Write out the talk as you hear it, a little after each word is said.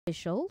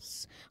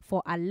officials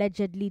for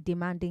allegedly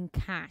demanding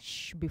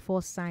cash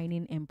before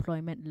signing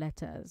employment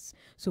letters.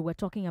 So we're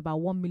talking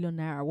about 1 million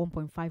naira,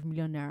 1.5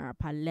 million naira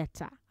per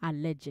letter,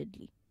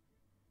 allegedly.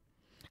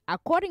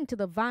 According to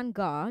the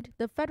Vanguard,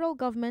 the federal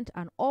government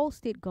and all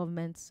state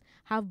governments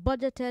have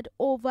budgeted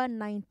over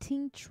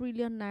 19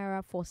 trillion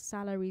naira for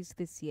salaries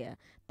this year.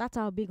 That's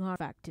our big hard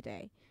fact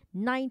today.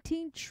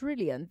 19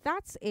 trillion.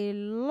 That's a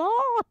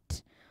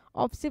lot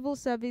of civil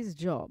service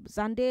jobs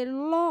and a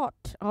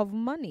lot of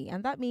money.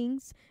 And that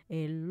means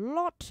a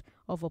lot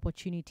of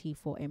opportunity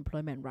for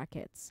employment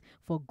rackets,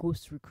 for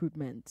ghost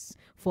recruitments,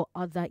 for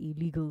other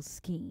illegal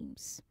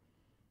schemes.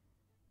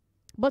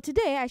 But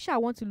today, I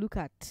want to look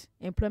at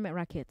employment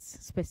rackets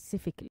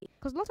specifically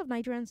because lots of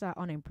Nigerians are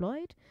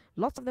unemployed.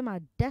 Lots of them are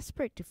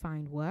desperate to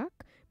find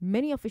work.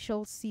 Many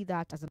officials see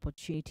that as an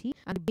opportunity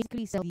and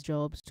basically sell these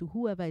jobs to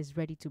whoever is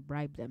ready to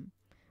bribe them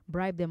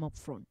up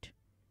front.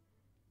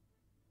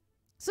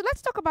 So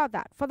let's talk about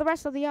that for the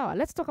rest of the hour.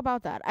 Let's talk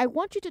about that. I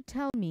want you to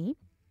tell me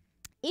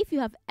if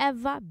you have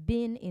ever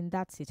been in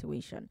that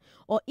situation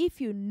or if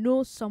you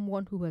know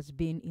someone who has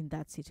been in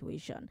that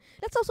situation.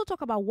 Let's also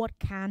talk about what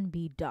can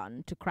be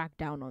done to crack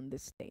down on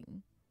this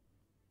thing.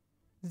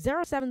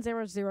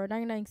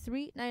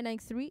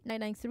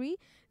 0700-993-993-993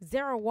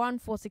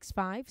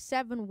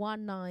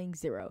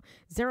 01465-7190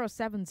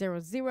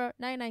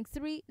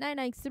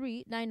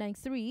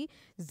 0700-993-993-993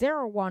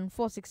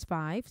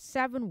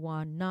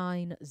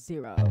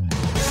 01465-7190.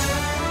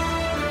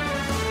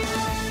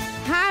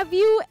 Have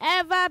you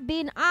ever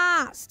been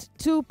asked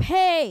to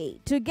pay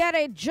to get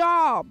a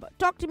job?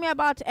 Talk to me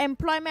about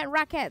employment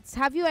rackets.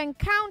 Have you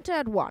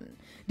encountered one?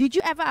 Did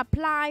you ever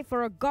apply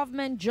for a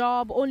government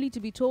job only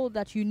to be told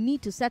that you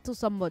need to settle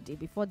somebody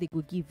before they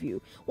could give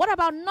you? What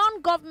about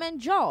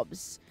non-government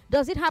jobs?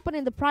 Does it happen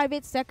in the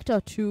private sector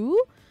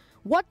too?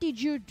 What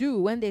did you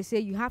do when they say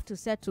you have to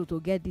settle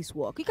to get this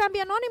work? You can be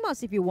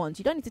anonymous if you want.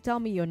 You don't need to tell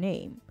me your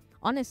name,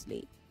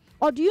 honestly.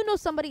 Or do you know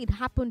somebody it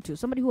happened to,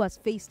 somebody who has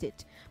faced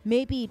it?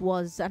 Maybe it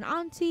was an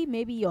auntie,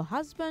 maybe your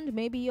husband,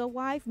 maybe your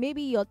wife,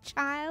 maybe your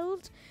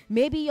child,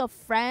 maybe your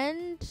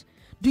friend.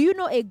 Do you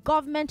know a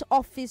government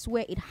office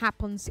where it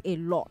happens a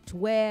lot,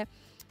 where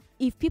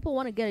if people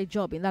want to get a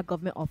job in that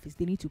government office,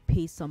 they need to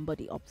pay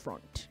somebody up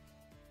front?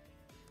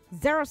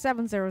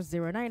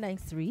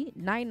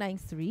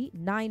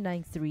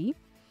 0700-993-993-993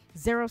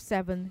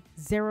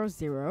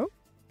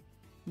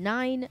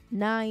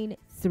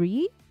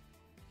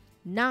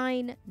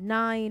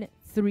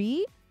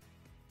 0700-993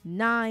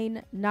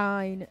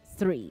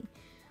 993.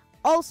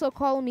 Also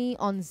call me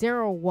on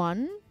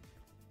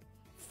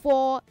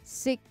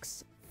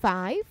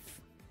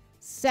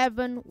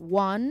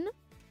 01-465-7190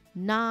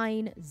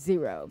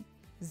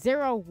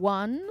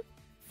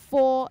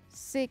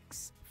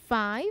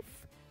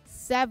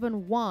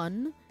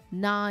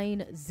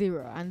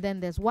 01-465-7190. And then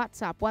there's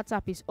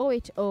WhatsApp is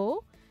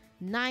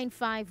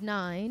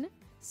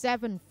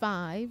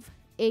 080-959-75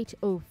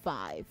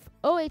 805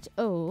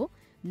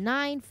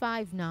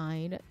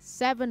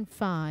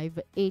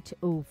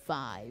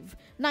 080-959-75805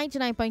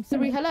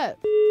 99.3. Hello.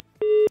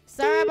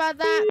 Sorry about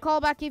that. Call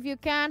back if you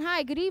can.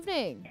 Hi, good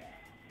evening.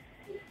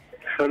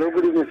 Hello,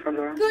 good evening,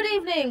 Sandra. Good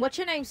evening. What's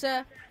your name,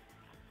 sir?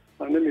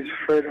 My name is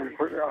Fred. I'm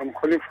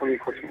calling from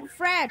Ikotu.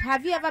 Fred,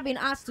 have you ever been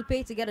asked to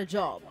pay to get a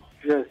job?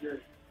 Yes.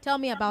 Tell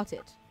me about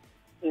it.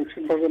 In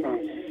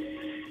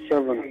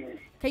 2007.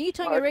 Can you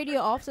turn your radio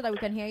off so that we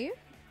can hear you?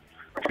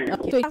 Okay.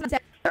 Okay. So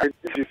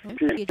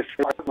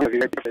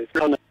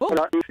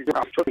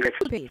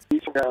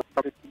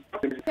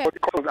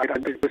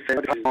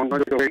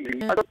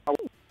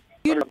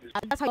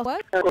that's how it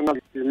works.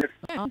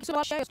 So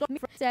I'll share your story.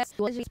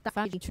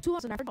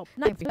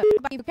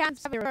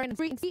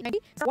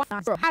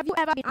 Have you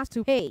ever been asked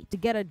to pay to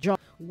get a job?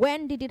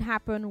 When did it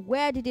happen?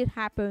 Where did it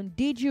happen?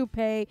 Did you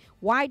pay?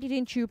 Why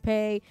didn't you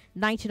pay?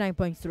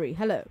 99.3.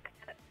 Hello.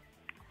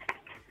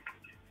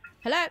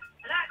 Hello.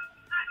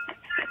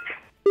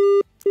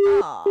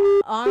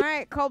 Oh, all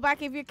right, call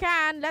back if you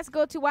can. Let's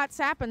go to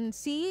WhatsApp and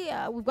see.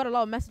 We've got a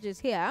lot of messages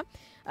here.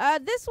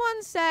 This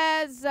one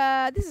says,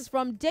 this is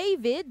from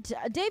David.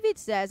 David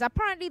says,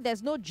 apparently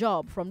there's no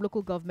job from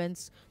local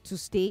governments to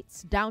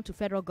states down to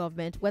federal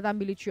government, whether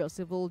military or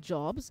civil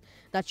jobs,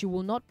 that you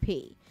will not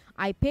pay.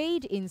 I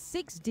paid in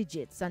 6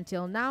 digits.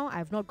 Until now,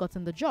 I've not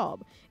gotten the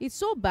job. It's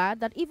so bad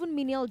that even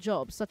menial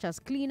jobs such as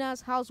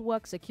cleaners,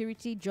 housework,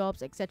 security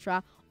jobs,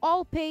 etc.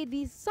 all pay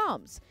these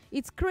sums.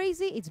 It's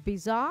crazy. It's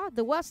bizarre.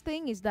 The worst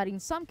thing is that in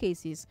some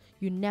cases,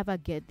 you never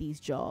get these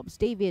jobs.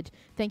 David,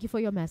 thank you for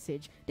your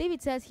message.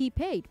 David says he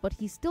paid, but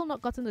he's still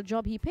not gotten the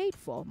job he paid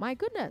for. My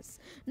goodness.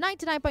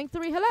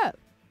 99.3, hello.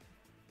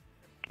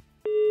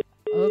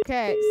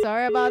 Okay,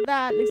 sorry about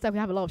that. Looks like we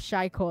have a lot of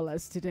shy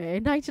callers today.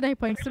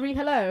 99.3,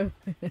 hello.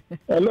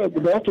 Hello,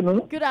 good afternoon.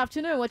 Good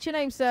afternoon. What's your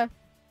name, sir?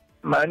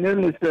 My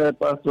name is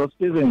Pastor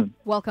Stephen.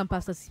 Welcome,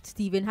 Pastor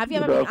Stephen. Have you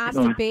ever been asked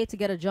to pay to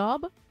get a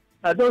job?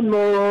 I don't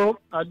know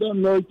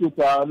if you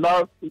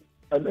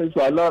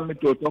allow me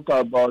to talk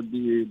about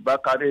the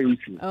Bakare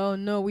issue. Oh,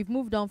 no, we've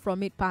moved on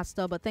from it,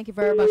 Pastor, but thank you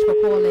very much for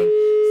calling.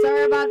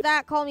 Sorry about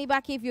that. Call me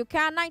back if you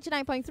can.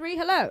 99.3.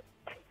 Hello.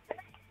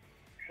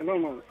 Hello,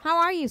 ma'am. How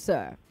are you,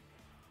 sir?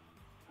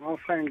 I'm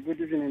fine.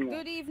 Good evening, ma'am.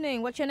 Good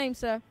evening. What's your name,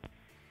 sir?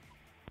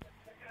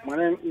 My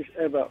name is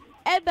Eba.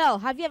 Ebel,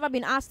 have you ever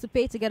been asked to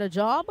pay to get a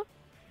job?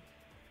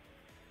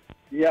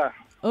 Yeah.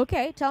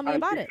 Okay, tell me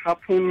And about it. It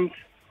happens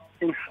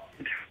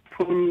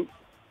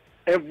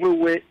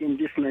everywhere in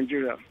this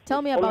Nigeria.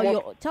 Tell me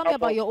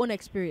about your own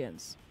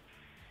experience.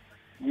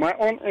 My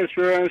own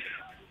experience.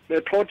 They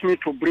taught me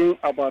to bring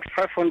about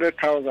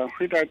 500,000,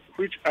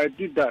 which I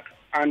did that,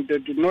 and they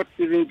did not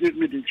even give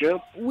me the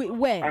job.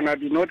 Where? And I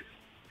did not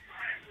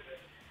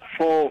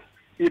for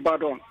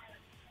Ibadan.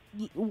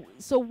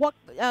 So what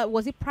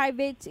was it?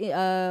 Private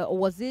or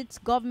was it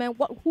government?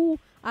 Who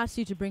asked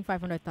you to bring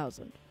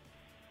 500,000?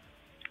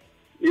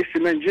 It's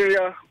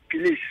Nigeria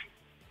police.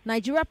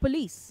 Nigeria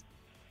police.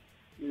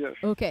 Yes.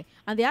 Okay,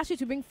 and they asked you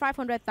to bring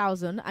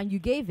 500,000, and you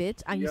gave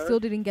it, and you still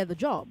didn't get the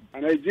job.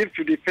 And I give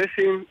to the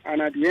person,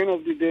 and at the end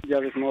of the day,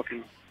 there is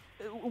nothing.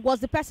 Was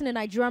the person a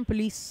Nigerian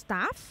police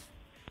staff?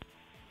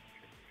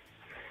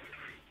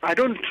 I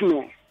don't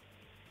know.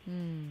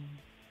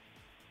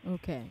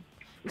 Okay.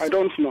 I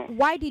don't know.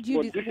 Why did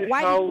you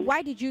But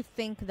why did you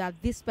think that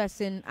this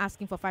person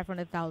asking for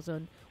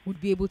 500,000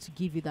 would be able to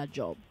give you that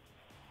job?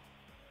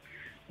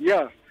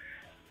 Yeah.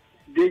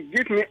 They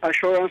give me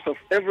assurance of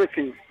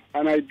everything,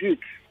 and I did.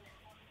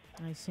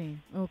 I see.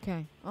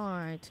 Okay. All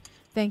right.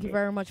 Thank you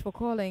very much for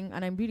calling,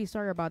 and I'm really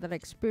sorry about that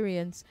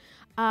experience.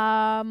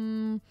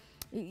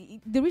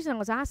 The reason I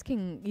was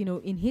asking,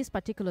 in his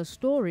particular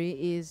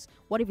story is,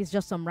 what if it's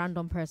just some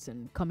random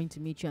person coming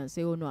to meet you and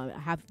say, oh no, I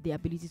have the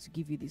ability to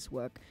give you this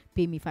work,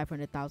 pay me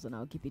 500,000,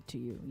 I'll give it to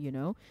you,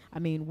 I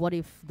mean, what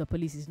if the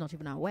police is not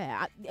even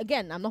aware?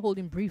 Again, I'm not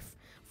holding brief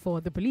for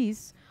the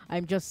police.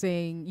 I'm just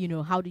saying,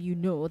 how do you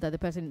know that the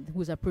person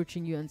who's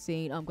approaching you and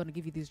saying, I'm going to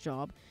give you this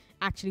job,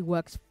 actually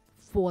works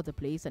for the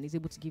place and is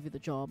able to give you the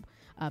job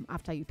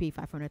after you pay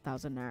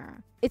 500,000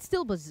 naira? It's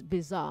still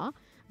bizarre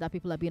that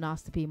people are being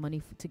asked to pay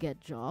money to get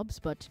jobs,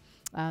 but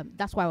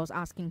that's why I was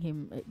asking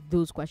him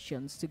those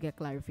questions to get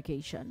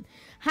clarification.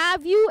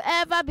 Have you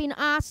ever been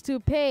asked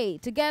to pay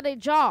to get a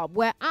job?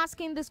 We're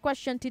asking this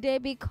question today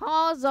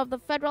because of the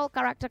Federal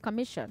Character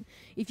Commission.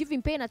 If you've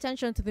been paying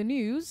attention to the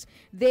news,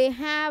 they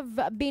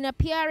have been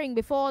appearing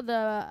before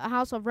the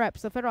House of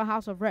Reps, the Federal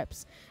House of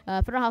Reps.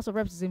 Federal House of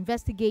Reps is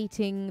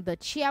investigating the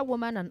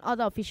chairwoman and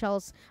other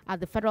officials at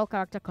the Federal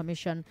Character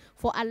Commission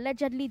for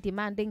allegedly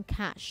demanding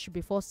cash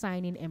before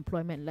signing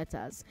employment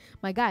letters.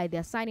 My guy,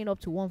 they're signing up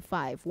to 1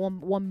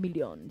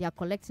 million. They are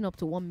collecting up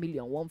to 1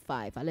 million,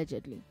 1.5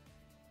 allegedly.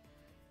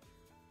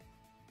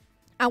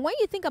 And when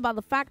you think about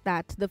the fact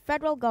that the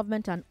federal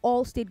government and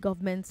all state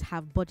governments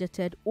have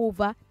budgeted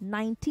over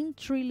 19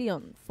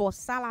 trillion for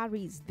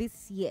salaries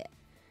this year,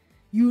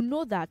 you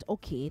know that,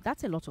 okay,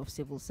 that's a lot of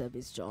civil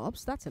service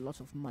jobs. That's a lot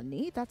of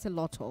money. That's a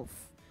lot of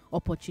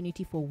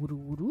opportunity for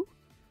wuru-wuru,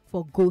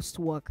 for ghost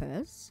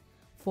workers,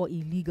 for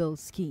illegal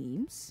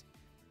schemes.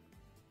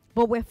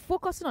 But we're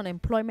focusing on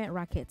employment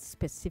rackets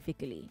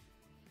specifically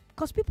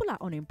because people are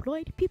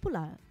unemployed, people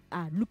are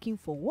looking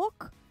for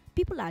work,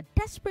 people are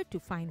desperate to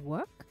find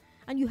work,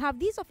 and you have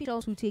these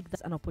officials who take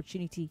that as an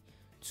opportunity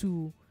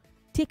to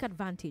take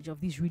advantage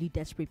of these really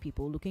desperate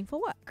people looking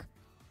for work.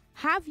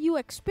 Have you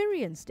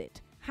experienced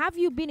it? Have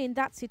you been in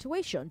that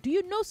situation? Do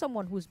you know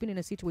someone who's been in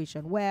a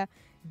situation where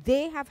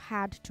they have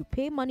had to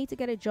pay money to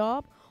get a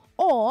job,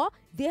 or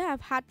they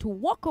have had to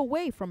walk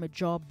away from a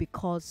job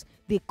because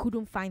they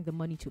couldn't find the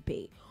money to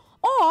pay?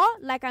 Or,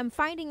 like I'm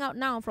finding out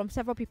now from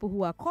several people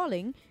who are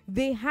calling,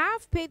 they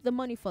have paid the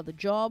money for the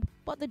job,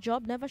 but the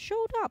job never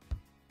showed up.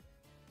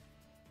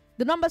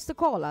 The numbers to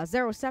call are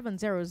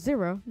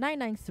 0700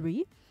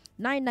 993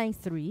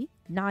 993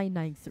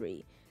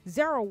 993.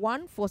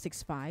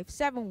 01465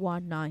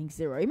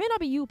 7190. It may not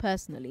be you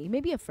personally,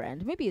 maybe a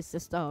friend, maybe a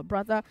sister or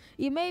brother,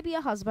 it may be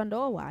a husband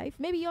or a wife,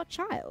 maybe your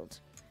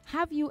child.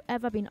 Have you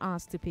ever been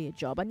asked to pay a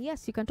job? And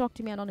yes, you can talk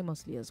to me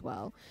anonymously as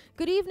well.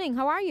 Good evening,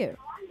 how are you?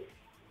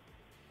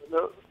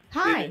 Hello.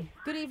 Hi,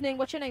 good evening.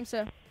 What's your name,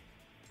 sir?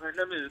 My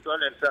name is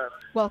Sam.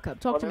 Welcome,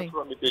 talk to me.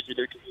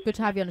 Good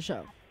to have you on the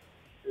show.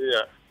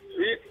 Yeah.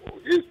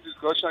 This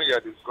discussion you are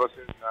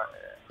discussing now,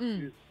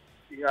 it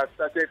has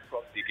started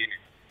from the beginning.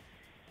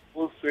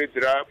 Both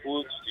federal,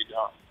 both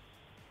down.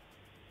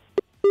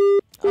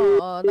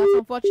 Oh, that's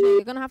unfortunate.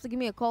 You're going to have to give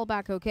me a call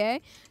back, okay?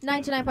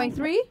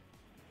 99.3.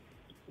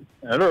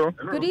 Hello.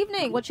 Good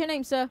evening. What's your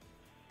name, sir?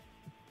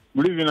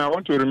 Good evening. I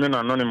want to remain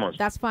anonymous.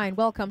 That's fine.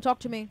 Welcome. Talk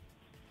to me.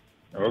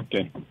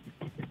 Okay.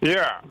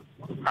 Yeah.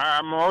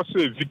 I'm also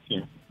a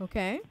victim.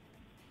 Okay.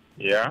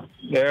 Yeah.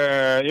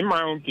 In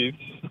my own case,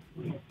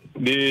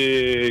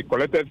 they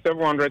collected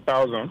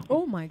 700,000.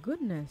 Oh, my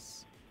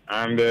goodness.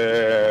 And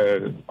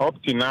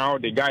up to now,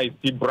 the guy is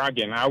still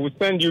bragging. I will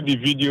send you the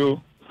video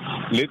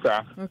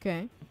later.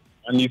 Okay.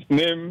 And his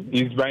name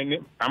is by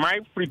name. Am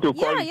I free to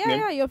call his name?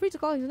 Yeah, you're free to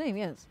call his name,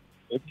 yes.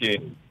 Okay.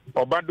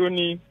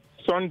 Obadoni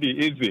Sunday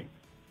Eze.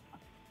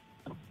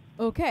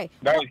 Okay.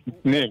 That is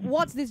his name.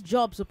 What's this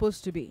job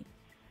supposed to be?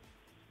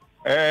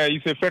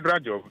 It's a federal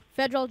job.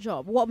 Federal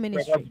job. What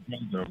ministry?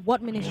 Federal job.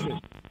 What ministry?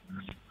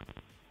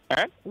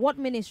 Eh? What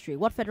ministry?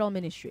 What federal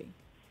ministry?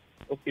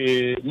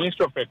 Okay,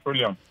 Ministry of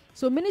Petroleum.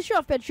 So Ministry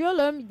of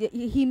Petroleum,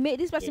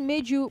 this person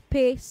made you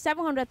pay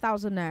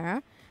 700,000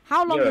 naira.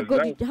 How long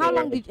ago did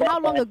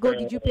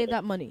you pay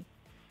that money?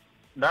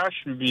 That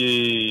should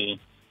be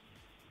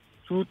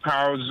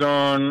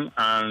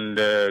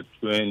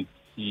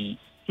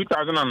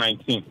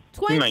 2019.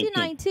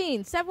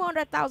 2019,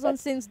 700,000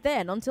 since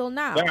then until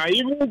now. Yeah,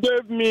 even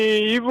gave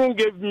me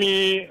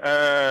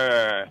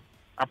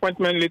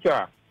appointment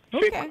letter.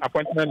 Okay. Fake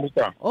appointment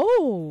letter.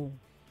 Oh.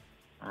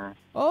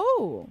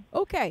 Oh,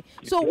 okay.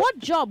 So what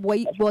job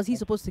was he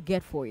supposed to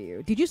get for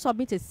you? Did you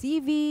submit a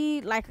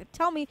CV? Like,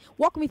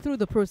 walk me through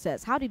the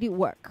process. How did it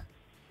work?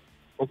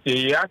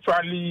 Okay,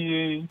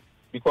 actually,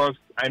 because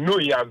I know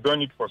he has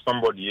done it for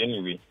somebody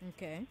anyway.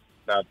 Okay.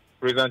 That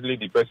presently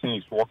the person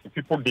is working.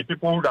 The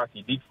people that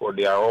he did for,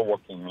 they are all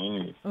working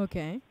anyway.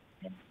 Okay.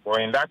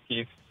 But in that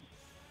case,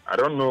 I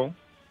don't know.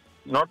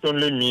 Not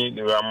only me,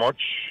 there were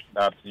much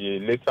that he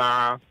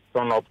later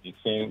turned up the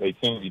thing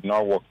did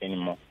not work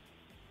anymore.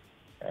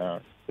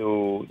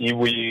 So if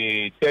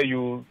we tell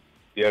you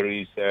there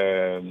is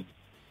an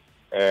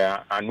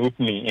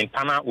opening,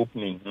 internal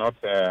opening, not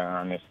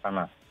an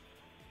external.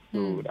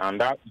 So, and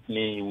that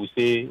opening, we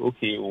say,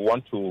 okay,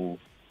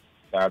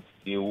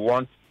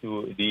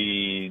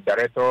 the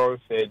director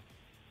said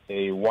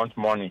they want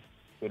money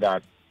so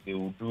that they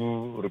will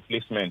do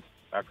replacement,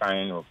 that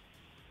kind of.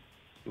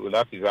 So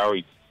that is how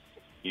it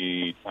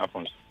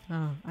happens.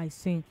 Ah, I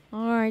see.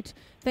 All right.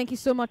 Thank you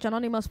so much,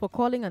 Anonymous, for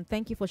calling, and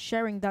thank you for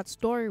sharing that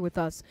story with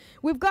us.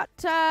 We've got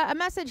a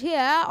message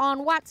here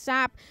on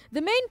WhatsApp.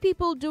 The main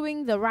people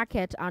doing the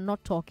racket are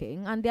not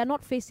talking, and they are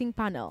not facing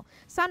panel.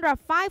 Sandra,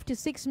 5 to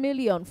 6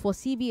 million for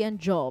CBN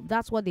job.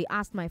 That's what they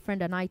asked my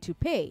friend and I to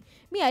pay.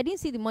 Me, I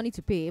didn't see the money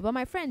to pay, but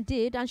my friend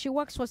did, and she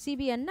works for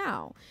CBN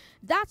now.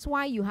 That's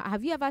why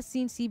have you ever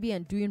seen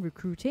CBN doing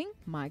recruiting?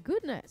 My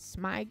goodness.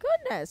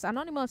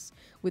 Anonymous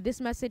with this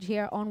message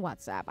here on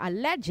WhatsApp,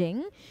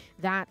 alleging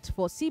that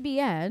for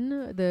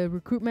CBN, the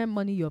recruitment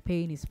money you're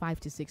paying is 5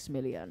 to 6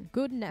 million.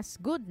 Goodness.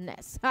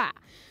 Ha.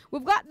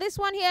 We've got this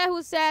one here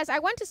who says, I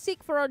went to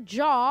seek for a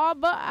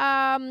job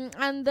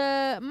and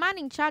the man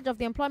in charge of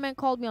the employment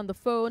called me on the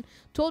phone,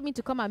 told me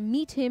to come and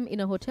meet him in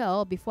a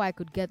hotel before I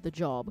could get the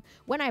job.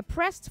 When I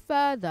pressed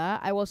further,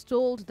 I was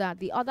told that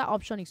the other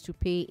option is to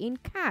pay in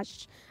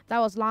cash. That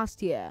was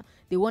last year.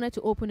 They wanted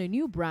to open a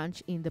new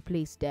branch in the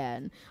place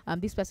then.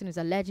 This person is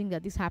alleging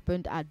that this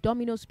happened at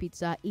Domino's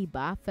Pizza,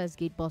 Iba, First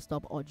Gate Bus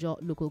Stop, Ojo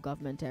local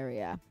government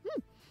area.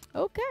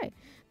 Okay.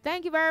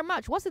 Thank you very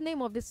much. What's the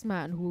name of this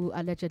man who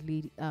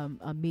allegedly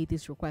made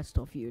this request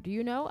of you? Do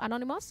you know,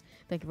 Anonymous?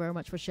 Thank you very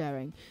much for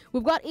sharing.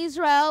 We've got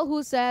Israel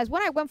who says,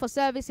 when I went for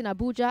service in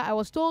Abuja, I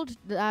was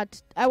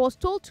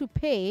told to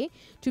pay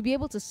to be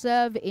able to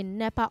serve in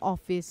NEPA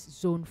office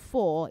zone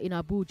 4 in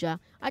Abuja.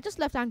 I just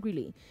left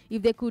angrily.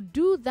 If they could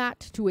do that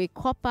to a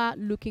copper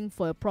looking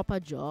for a proper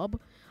job,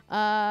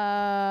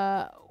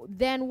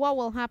 then what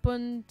will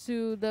happen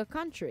to the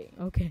country?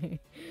 Okay.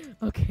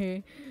 All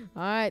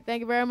right.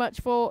 Thank you very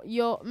much for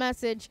your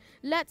message.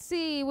 Let's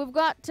see. We've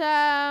got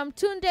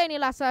Tunde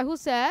Nilasa who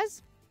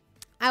says,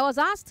 I was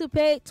asked to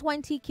pay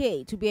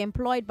 20K to be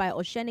employed by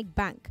Oceanic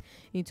Bank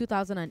in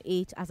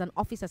 2008 as an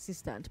office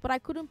assistant, but I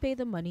couldn't pay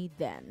the money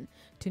then.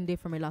 Tunde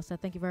from Ilasa,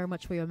 thank you very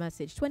much for your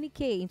message.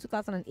 20K in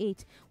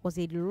 2008 was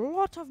a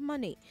lot of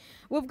money.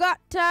 We've got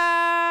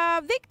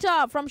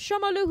Victor from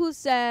Shomolu who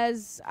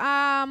says,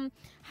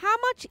 how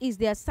much is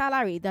their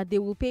salary that they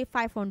will pay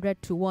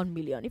 500 to 1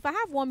 million? If I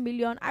have 1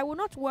 million, I will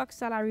not work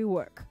salary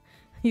work.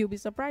 You'll be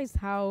surprised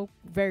how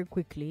very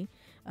quickly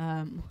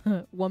 1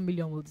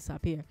 million will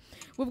disappear.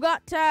 We've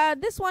got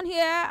this one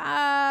here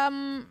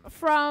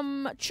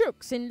from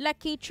Chooks in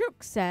Lekki.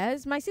 Chooks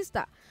says, my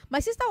sister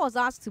was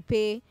asked to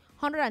pay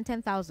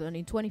 110,000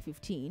 in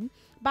 2015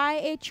 by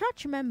a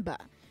church member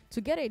to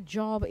get a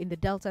job in the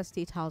Delta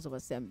State House of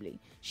Assembly.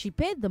 She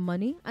paid the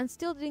money and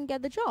still didn't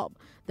get the job.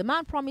 The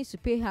man promised to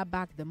pay her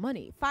back the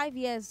money. 5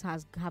 years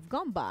have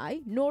gone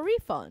by, no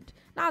refund.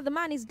 Now the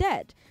man is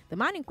dead. The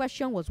man in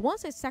question was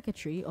once a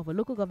secretary of a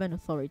local government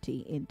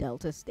authority in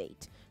Delta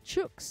State.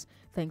 Chooks,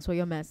 thanks for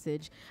your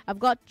message. I've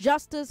got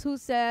Justice who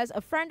says,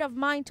 a friend of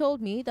mine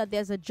told me that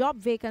there's a job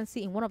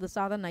vacancy in one of the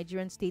Southern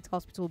Nigerian State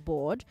Hospital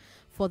Board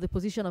for the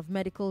position of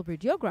medical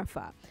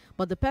radiographer,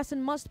 but the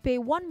person must pay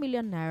 1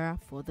 million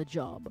naira for the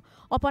job.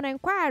 Upon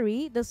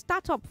inquiry, the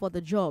startup for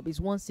the job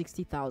is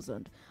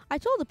 160,000. I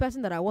told the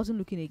person that I wasn't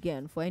looking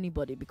again for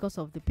anybody because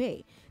of the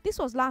pay. This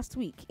was last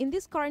week. In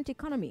this current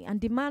economy and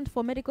demand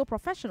for medical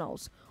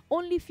professionals,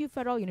 only few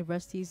federal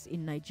universities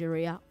in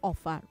Nigeria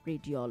offer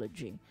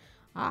radiology.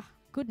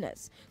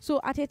 Goodness. So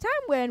at a time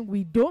when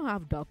we don't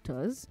have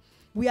doctors,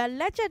 we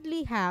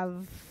allegedly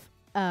have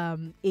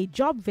a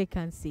job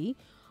vacancy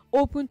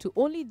open to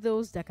only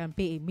those that can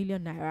pay 1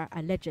 million naira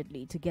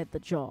allegedly to get the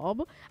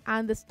job,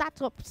 and the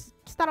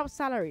startup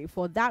salary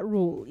for that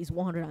role is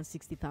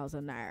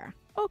 160,000 naira.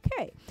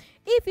 Okay.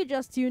 If you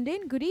just tuned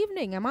in, good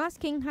evening. I'm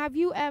asking, have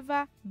you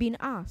ever been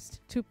asked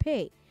to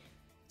pay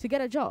to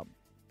get a job?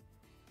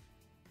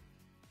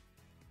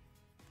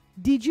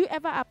 Did you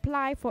ever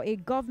apply for a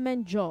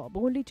government job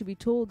only to be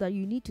told that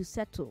you need to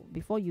settle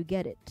before you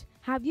get it?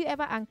 Have you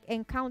ever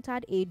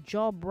encountered a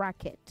job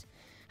racket?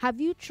 Have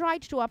you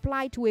tried to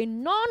apply to a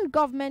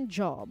non-government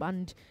job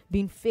and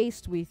been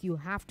faced with you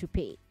have to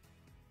pay?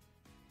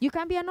 You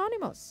can be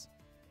anonymous.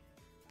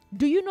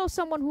 Do you know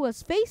someone who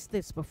has faced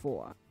this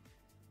before?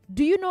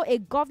 Do you know a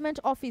government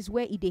office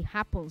where it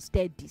happens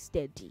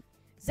steady?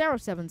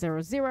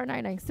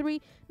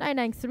 0700-993-993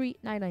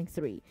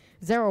 993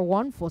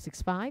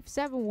 01465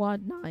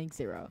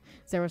 7190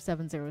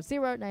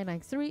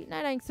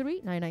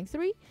 0700-993-993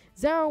 993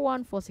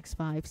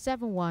 01465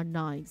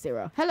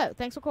 7190. Hello,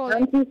 thanks for calling.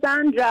 Thank you,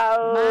 Sandra.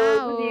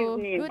 Good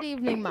evening. Good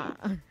evening, ma.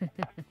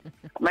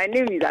 My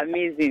name is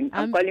Amazing.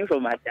 I'm calling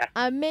from Acha.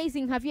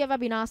 Amazing. Have you ever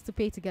been asked to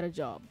pay to get a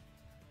job?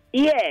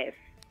 Yes.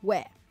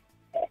 Where?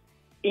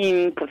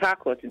 In Port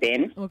Harcourt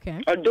then.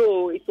 Okay.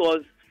 Although it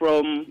was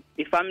from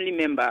a family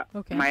member,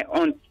 okay. My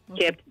aunt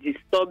kept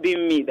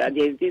disturbing me that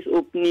there's this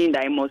opening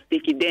that I must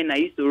take it. Then I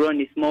used to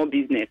run a small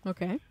business.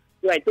 Okay.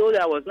 So I told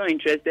her I was not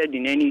interested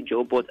in any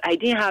job, but I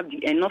didn't have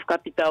enough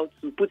capital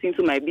to put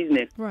into my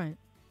business. Right.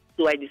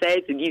 So I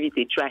decided to give it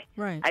a try.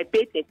 Right. I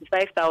paid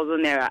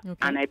 35,000 naira,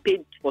 and I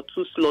paid for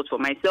 2 slots for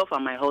myself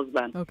and my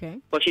husband. Okay.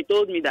 But she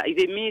told me that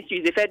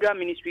it's a federal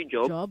ministry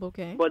job.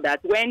 Okay. But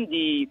that when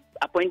the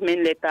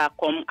appointment letter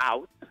come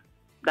out,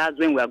 that's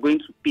when we are going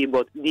to pay.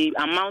 But the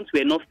amounts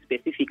were not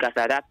specific as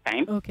at that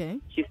time. Okay.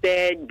 She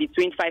said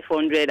between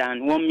 500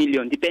 and 1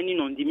 million, depending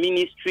on the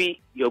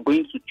ministry you're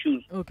going to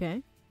choose.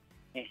 Okay.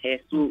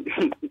 So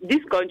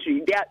this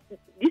country,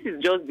 this is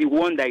just the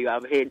one that you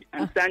have heard.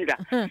 And Sandra,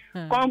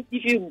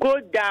 if you go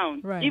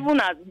down, even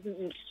as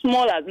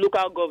small as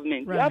local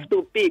government, you have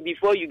to pay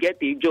before you get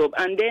a job.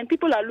 And then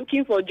people are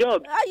looking for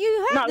jobs.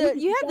 You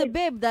heard the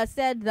babe that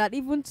said that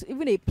even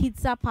a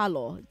pizza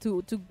parlor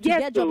to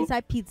get a job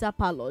inside pizza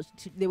parlors,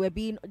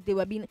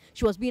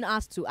 she was being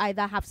asked to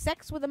either have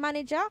sex with the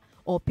manager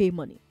or pay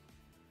money.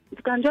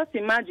 You can just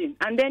imagine.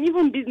 And then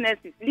even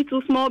businesses,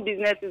 little small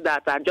businesses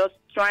that are just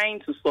trying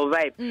to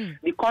survive.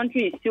 The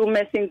country is still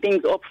messing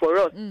things up for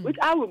us. Which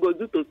I will go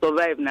do to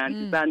survive now,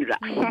 Sandra.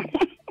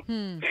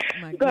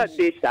 God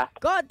day, sir.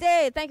 God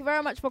day. Thank you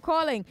very much for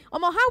calling.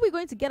 How are we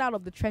going to get out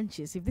of the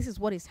trenches if this is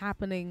what is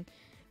happening,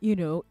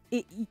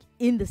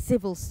 in the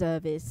civil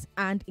service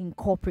and in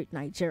corporate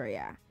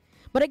Nigeria?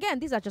 But again,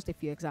 these are just a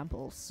few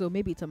examples. So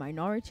maybe it's a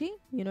minority,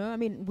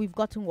 we've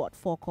gotten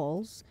 4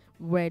 calls,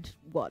 read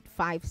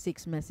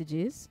 5-6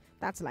 messages.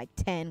 That's like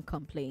 10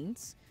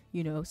 complaints,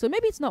 So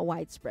maybe it's not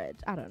widespread.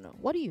 I don't know.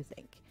 What do you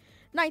think?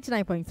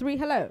 99.3,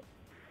 hello.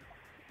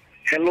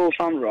 Hello,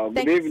 Sandra.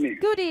 Good evening.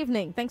 Good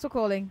evening. Thanks for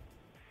calling.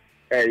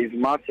 It's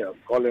Matthias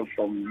calling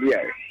from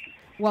here.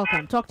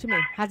 Welcome. Talk to me.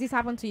 Has this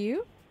happened to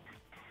you?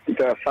 It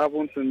has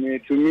happened to me.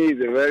 To me,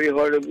 it's a very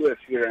horrible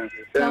experience.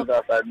 In the sense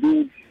that I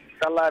do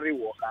salary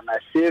work and I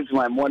saved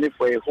my money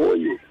for a whole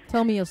year.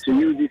 Tell me your story.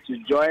 To use it to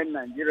join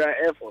Nigeria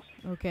Air Force.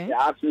 Okay. They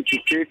asked me to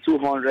pay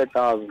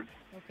 200,000.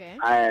 Okay.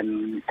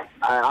 And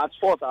at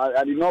first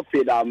I did not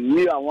pay that.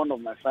 Me and one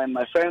of my friends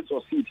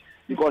succeeded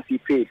because he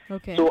paid.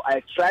 Okay. So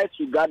I tried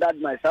to gather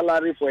my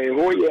salary for a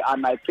whole year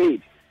and I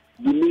paid.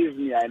 Believe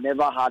me, I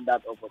never had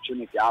that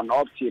opportunity. And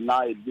up till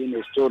now, it's been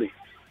a story.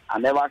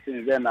 And ever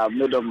since then, I've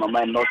made up my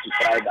mind not to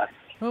try that.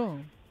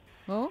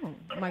 Oh,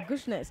 my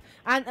goodness.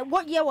 And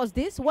what year was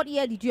this? What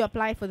year did you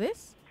apply for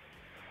this?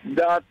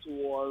 That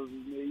was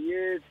in the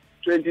year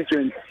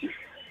 2020.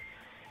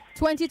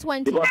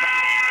 2020? Because,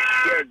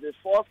 yes, the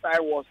first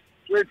time was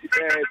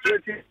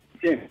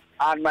 2010.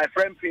 And my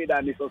friend paid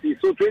and he succeeded.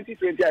 So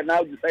 2020, I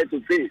now decided to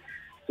pay.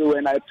 So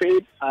when I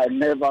paid, I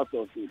never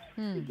succeeded.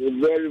 It's a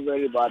very,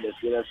 very bad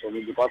experience for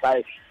me because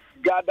I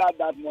gathered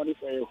that money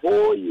for a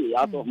whole year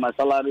out of my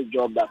salary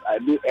job that I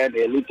do earn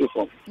a little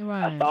from.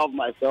 Right. I starved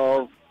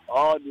myself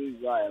all this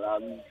while.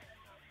 And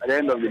at the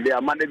end of the day, I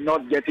managed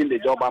not getting the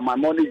job and my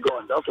money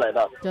gone, just like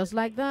that. Just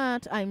like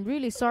that. I'm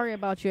really sorry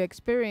about your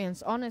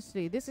experience.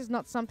 Honestly, this is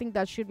not something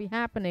that should be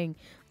happening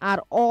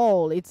at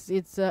all. It's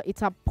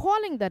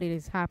appalling that it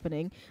is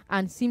happening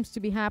and seems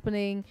to be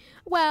happening.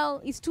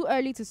 Well, it's too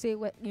early to say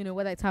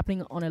whether it's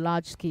happening on a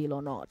large scale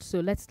or not. So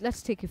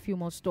let's take a few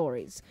more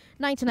stories.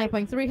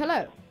 99.3.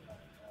 Hello.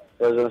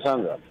 President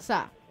Sandra.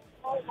 Sir.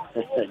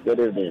 Good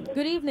evening.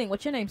 Good evening.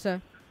 What's your name,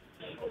 sir?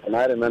 Can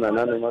I remain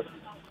anonymous?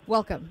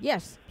 Welcome.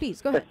 Yes,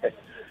 please, go ahead.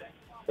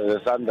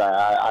 Sandra,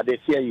 I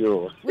fear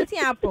you. What's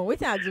happened?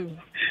 What I do?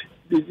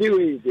 The thing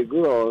way they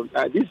go on,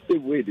 this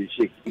same way they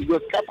shake. It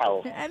goes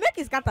scatter. Make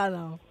it scatter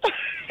now.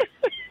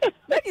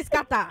 Make it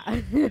scatter.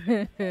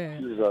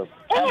 Jesus.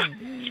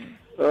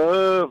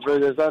 Oh,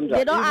 President Sandra.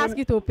 They don't ask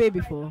you to pay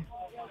before.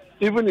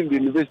 Even in the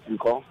university,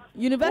 come.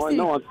 University?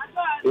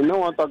 No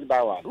one talk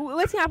that one.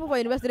 What's happened for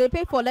university? They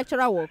pay for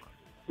lecturer work.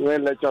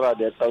 When lecturer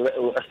they collect,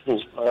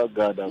 oh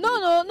God.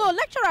 No.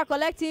 Lecturer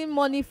collecting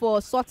money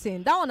for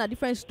sorting. That one a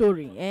different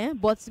story, eh?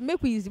 But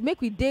make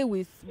we deal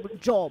with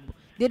job.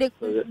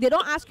 They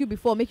don't ask you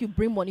before, make you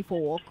bring money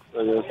for work.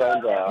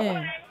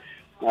 Sandra,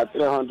 now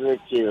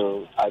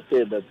 300K, I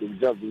paid that the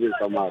job will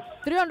come out.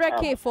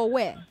 300K for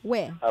where?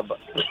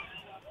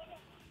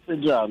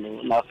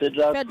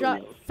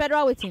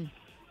 Federal waiting.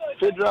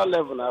 Federal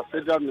level now,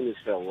 Federal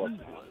Ministry of Works.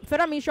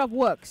 Federal Ministry of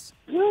Works.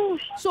 Yes.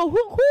 So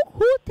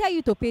who tell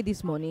you to pay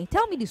this money?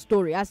 Tell me the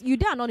story. As you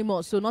did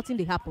anonymous, so nothing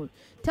did happen.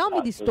 Tell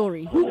me the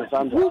story.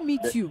 Who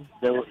meets you?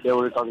 They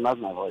will recognize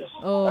my voice.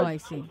 Oh, I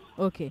see.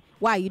 Okay.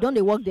 Why you don't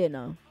they work there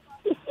now?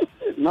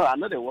 No, I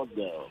know they work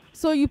there.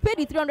 So you pay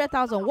the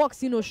 300,000. Work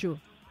see no show.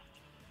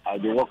 I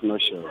do work no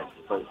show.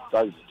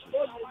 That's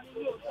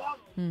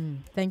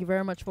Thank you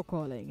very much for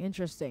calling.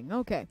 Interesting.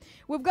 Okay.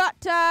 We've got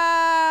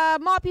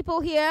more people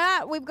here.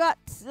 We've got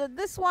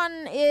this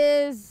one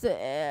is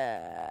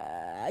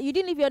you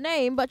didn't leave your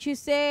name, but you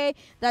say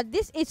that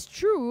this is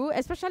true,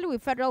 especially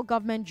with federal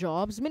government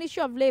jobs.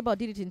 Ministry of Labor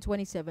did it in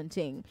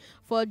 2017.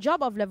 For a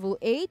job of level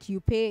 8, you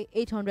pay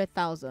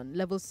 800,000.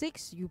 Level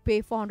 6, you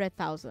pay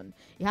 400,000.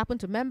 It happened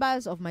to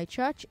members of my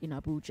church in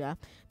Abuja.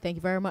 Thank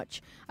you very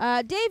much.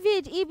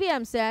 David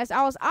EBM says,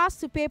 I was asked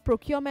to pay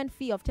procurement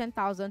fee of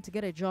 10,000 to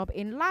get a job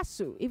in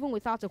LASU, even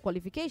without a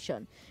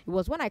qualification. It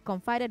was when I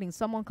confided in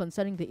someone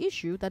concerning the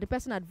issue that the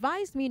person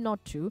advised me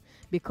not to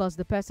because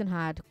the person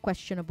had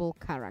questionable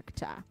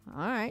character.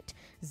 All right.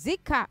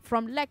 Zika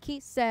from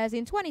Lekki says,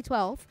 in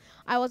 2012,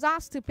 I was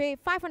asked to pay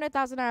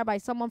 500,000 naira by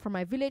someone from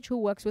my village who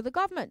works with the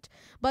government.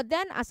 But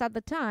then, as at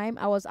the time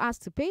I was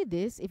asked to pay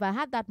this, if I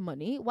had that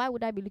money, why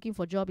would I be looking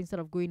for a job instead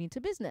of going into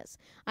business?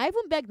 I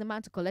even begged the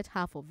man to collect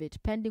half of it,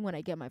 pending when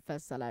I get my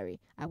first salary.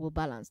 I will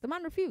balance. The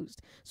man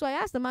refused. So I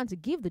asked the man to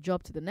give the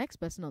job to the next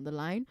person on the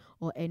line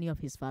or any of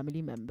his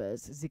family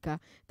members. Zika,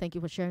 thank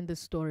you for sharing this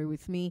story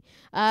with me.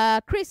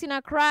 Chris in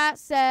Accra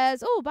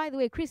says, oh, by the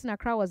way, Chris in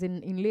Accra was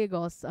in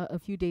Lagos a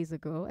few days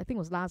ago. I think it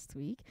was last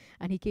week.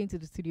 And he came to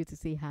the studio to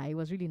say hi. It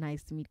was really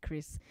nice to meet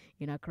Chris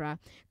in Accra.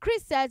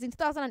 Chris says, in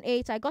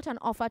 2008, I got an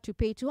offer to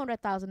pay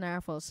 200,000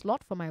 naira for a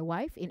slot for my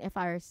wife in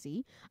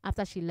FRC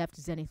after she left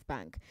Zenith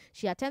Bank.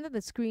 She attended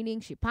the screening.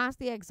 She passed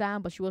the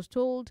exam, but she was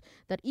told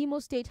that Imo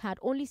State had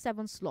only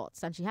 7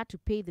 slots and she had to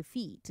pay the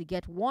fee to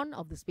get one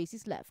of the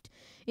spaces left.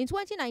 In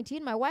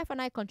 2019, my wife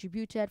and I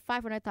contributed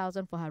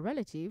 500,000 for her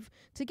relative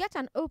to get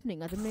an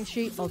opening at the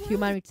Ministry of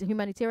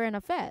Humanitarian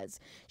Affairs.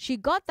 She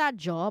got that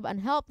job and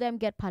helped them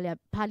get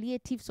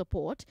palliative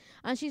support,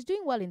 and she's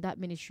doing well in that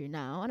ministry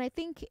now, and I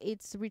think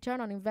it's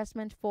return on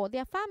investment for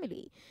their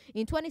family.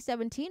 In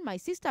 2017, my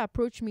sister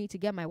approached me to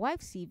get my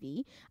wife's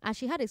CV as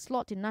she had a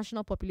slot in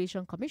National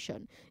Population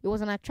Commission. It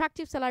was an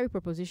attractive salary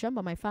proposition,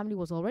 but my family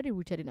was already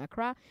rooted in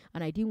Accra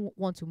and I didn't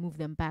want to move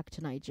them back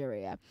to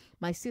Nigeria.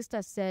 My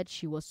sister said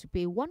she was to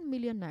pay 1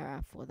 million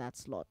naira for that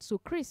slot. So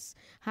Chris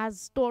has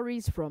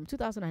stories from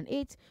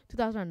 2008,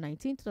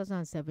 2019,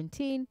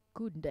 2017.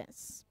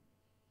 Goodness.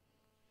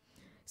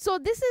 So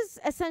this is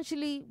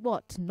essentially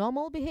what?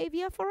 Normal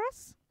behavior for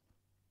us?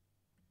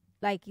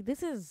 Like,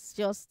 this is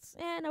just,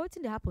 now what's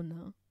going to happen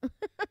now?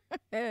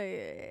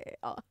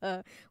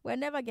 We're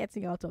never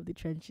getting out of the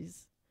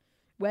trenches.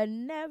 We're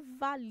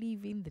never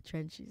leaving the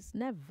trenches.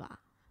 Never.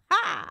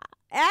 Ha!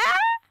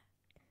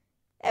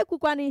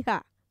 Kukwani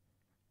ha.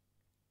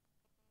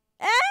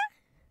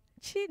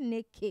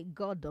 Chineke,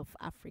 God of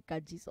Africa,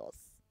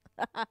 Jesus.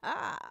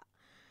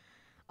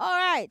 All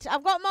right,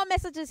 I've got more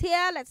messages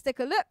here. Let's take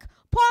a look.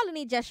 Paul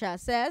in Ijesha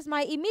says,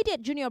 my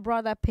immediate junior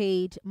brother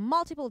paid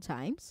multiple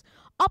times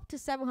up to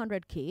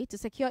 700K to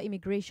secure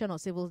immigration or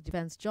civil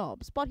defense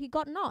jobs, but he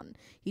got none.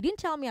 He didn't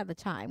tell me at the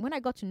time. When I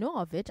got to know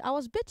of it, I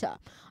was bitter.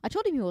 I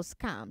told him he was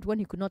scammed when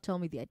he could not tell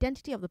me the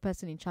identity of the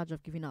person in charge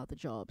of giving out the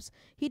jobs.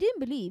 He didn't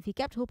believe. He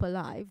kept hope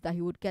alive that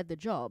he would get the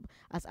job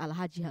as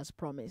Alhaji has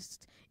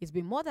promised. It's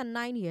been more than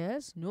 9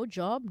 years, no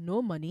job,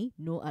 no money,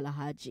 no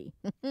Alhaji.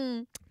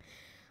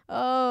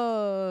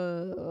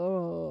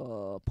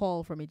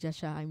 Paul from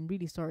Ijesha, I'm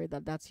really sorry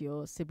that that's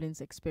your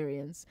sibling's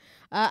experience.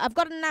 I've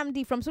got an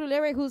Namdi from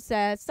Surulere who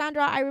says,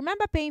 Sandra, I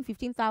remember paying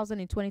 15,000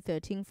 in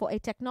 2013 for a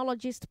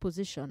technologist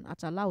position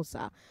at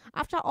Alausa.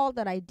 After all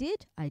that I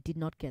did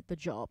not get the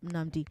job.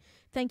 Namdi,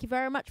 thank you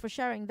very much for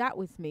sharing that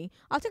with me.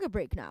 I'll take a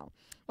break now.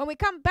 When we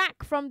come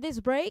back from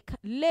this break,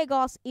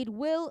 Lagos, it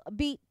will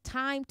be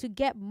time to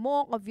get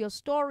more of your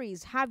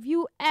stories. Have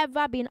you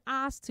ever been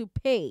asked to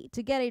pay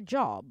to get a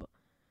job?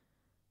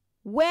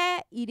 Where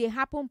it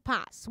happen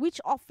pass?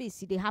 Which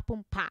office it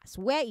happen pass?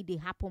 Where it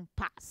happen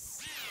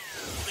pass?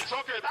 It's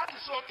okay. That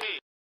is okay.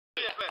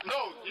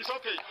 No, it's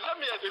okay. Let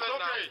me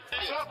explain.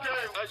 It's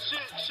okay.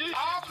 She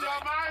off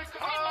your mic.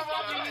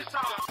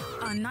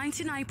 On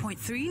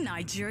 99.3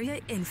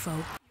 Nigeria Info. Your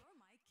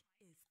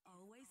mic is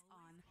always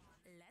on.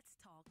 Let's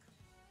talk.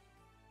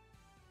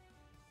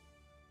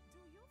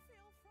 Do you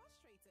feel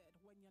frustrated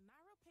when your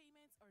Naira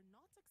payments are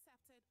not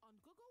accepted on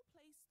Google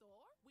Play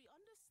Store? We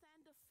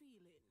understand the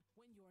feeling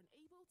when you're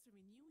unable to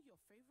renew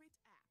your favorite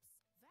apps.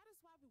 That is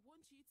why we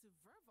want you to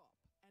verve up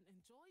and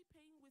enjoy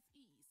paying with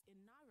ease in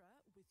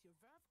Naira with your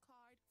Verve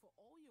card for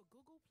all your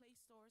Google Play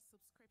Store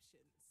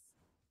subscriptions.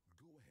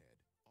 Go ahead,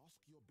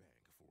 Ask your bank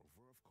for a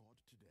Verve card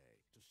today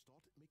to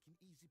start making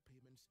easy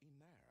payments in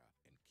Naira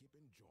and keep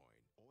enjoying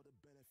all the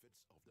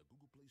benefits of the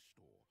Google Play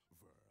Store.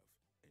 Verve.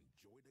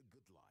 Enjoy the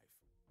good life.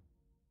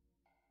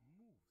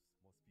 Moves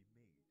must be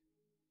made.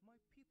 My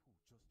people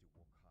just to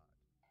work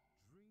hard.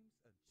 Dreams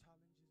and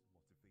challenges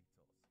motivate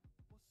us.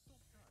 But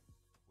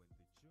sometimes, when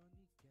the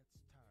journey gets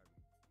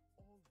tiring,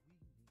 all we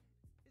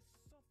need is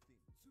something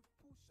to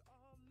push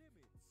our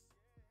limits.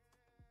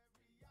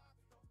 Yeah,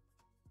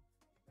 reactor.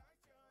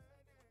 Ignite your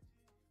energy.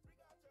 Bring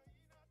out your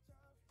inner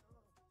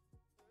champion.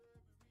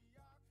 Every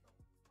reactor.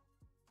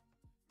 Reactor.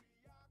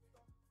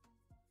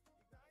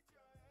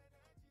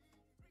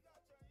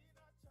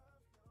 Ignite your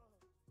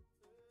energy.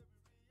 Bring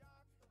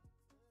out your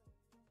inner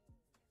champion. Every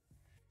reactor.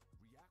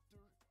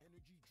 Reactor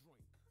Energy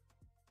Drink.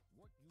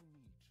 What you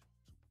need to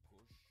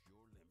push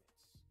your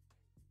limits.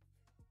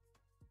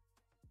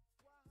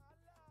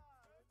 Wahala.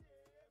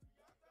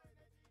 Reactor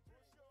energy drink.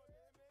 Push your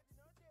limits.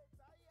 No dey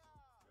tire.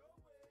 No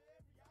way.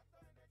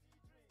 Reactor energy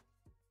drink.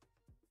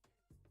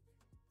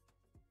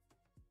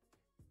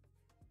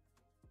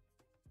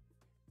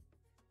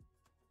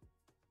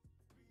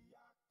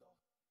 Reactor.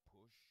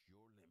 Push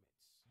your limits.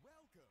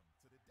 Welcome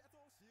to the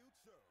Dettol Shield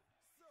Show.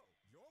 So,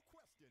 your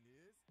question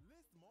is,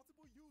 list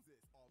multiple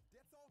uses of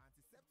Dettol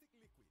antiseptic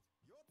liquid.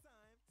 Your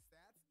time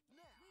starts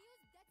now. We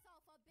use Dettol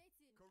for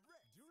bathing.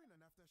 Correct. During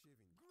and after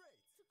shaving. Great.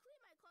 To clean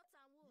my cuts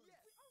and wounds. Yes.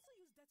 We also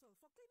use Dettol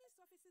for cleaning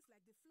surfaces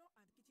like the floor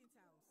and kitchen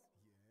towels.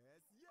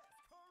 Yes,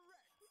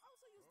 correct. We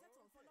also use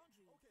Dettol for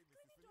laundry. Okay, Mrs.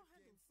 Cleaning door Phillips,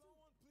 can handles too.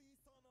 someone please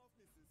turn off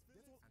Mrs.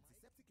 Phillips? Dettol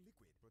antiseptic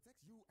liquid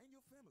protects you and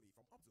your family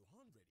from up to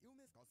 100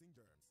 illness-causing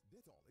germs.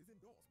 Dettol is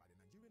endorsed by the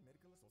Nigerian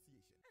Medical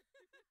Association.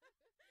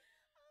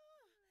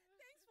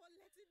 Thanks for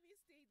letting me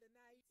stay the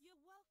night. You're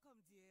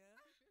welcome, dear.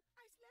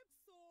 I slept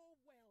so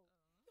well.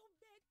 Your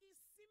bed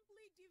is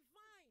simply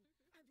divine.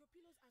 And your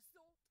pillows are so...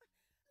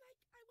 like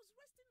I was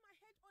resting my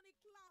head on a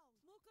cloud.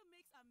 Mocha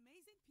makes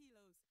amazing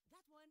pillows.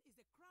 That one is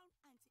the Crown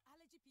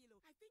Anti-Allergy Pillow.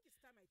 I think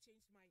it's time I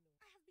changed mine.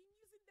 I have been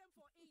using them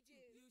for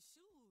ages. You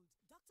should.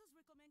 Doctors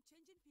recommend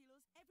changing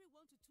pillows every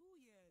 1 to 2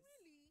 years.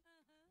 Really?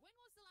 When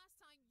was the last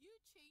time you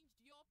changed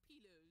your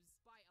pillows?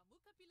 Buy a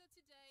Muka pillow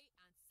today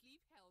and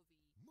sleep healthy.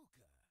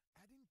 Muka,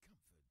 adding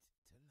comfort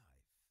to life.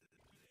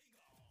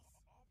 Lagos,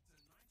 up to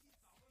 90,000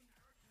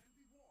 naira can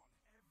be won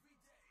every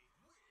day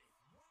with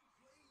One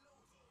Play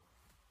Lotto.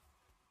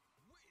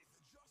 With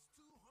just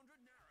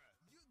 200 naira,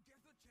 you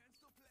get the chance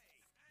to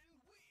play and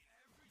win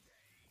every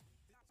day.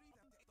 That's 10.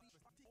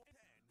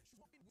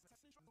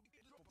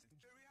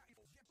 Area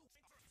info.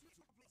 Get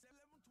to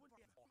 11:20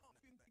 on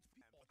 10.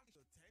 You get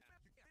inside.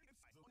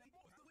 The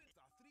winners are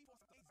 3 4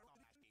 8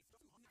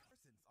 200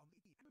 persons on the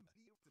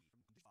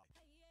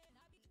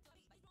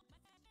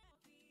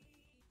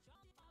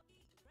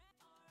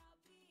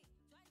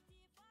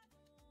from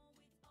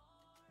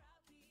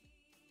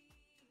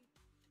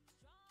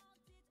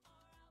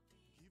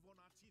Give on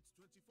our teeth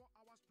 24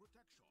 hours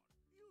protection.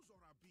 Use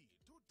Oral-B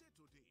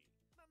today.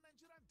 The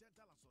Nigerian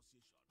Dental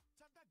Association.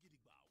 Tanda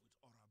Gidigba with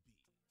Oral-B.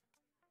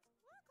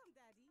 Welcome,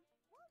 Daddy.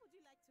 What would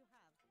you like to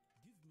have?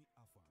 Give me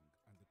Afang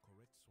and the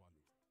correct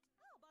swallow.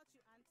 How about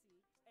you,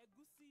 Auntie?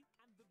 Egusi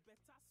and the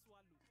better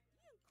swallow. You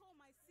can call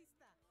my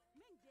sister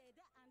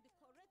Mengeda and the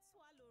correct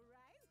swallow,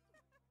 right?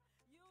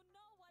 You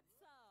know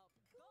what's up.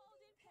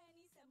 Golden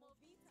Penny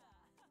Semovita.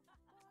 That's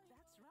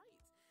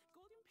right.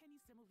 Golden Penny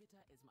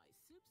Semovita is my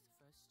soup's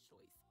first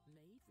choice.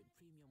 Made with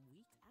premium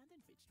wheat and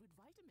enriched with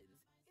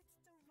vitamins. It's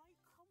the right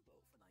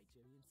combo for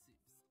Nigerian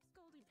soups.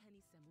 Golden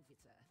Penny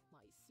Semovita,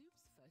 my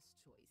soup's first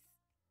choice.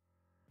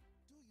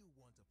 Do you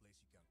want a place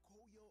you can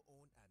call your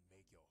own and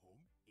make your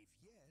home? If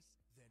yes,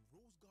 then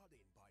Rose Garden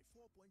by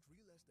 4 Point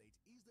Real Estate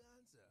is the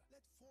answer.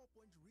 Let 4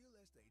 Point Real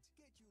Estate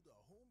get you the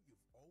home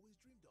you've always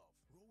dreamed of.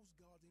 Rose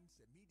Garden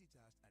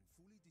semi-detached and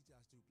fully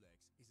detached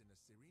duplex is in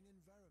a serene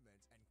environment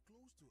and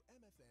close to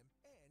MFM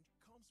and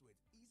comes with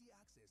easy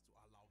access to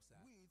Alausa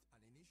with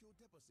an initial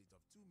deposit of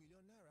 2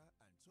 million naira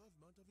and 12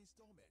 months of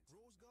installment.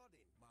 Rose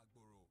Garden,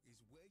 Magboro is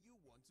where you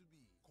want to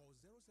be. Call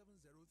 0703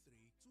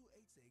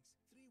 286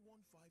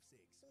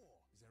 3156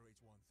 or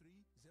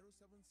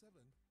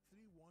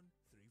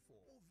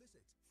 0813-077-3134 or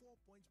visit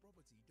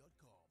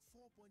 4pointproperty.com.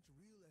 4 Point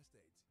Real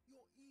Estate,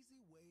 your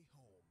easy way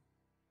home.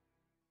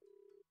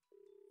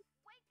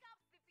 Wake up,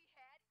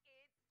 sleepyhead.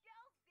 It's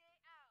girls' day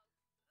out.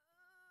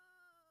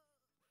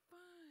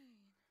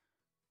 Fine.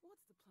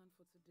 What's the plan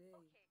for today?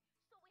 Okay,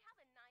 so we have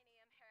a 9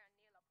 a.m. hair and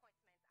nail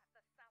appointment at the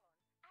salon.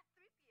 At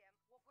 3 p.m.,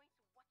 we're going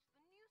to watch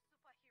the new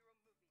superhero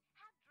movie.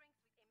 Have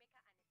drinks with Emeka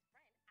and his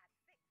friend at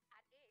 6.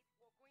 At 8,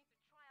 we're going to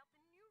try out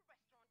the new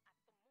restaurant at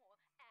the mall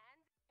and...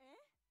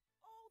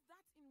 All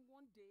that in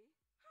one day?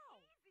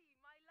 How? Easy,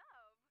 my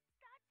love.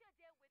 Start your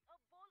day with a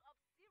bowl of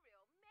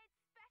cereal made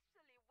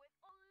specially with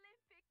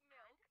Olympic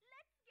milk.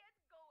 Let's get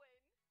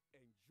going.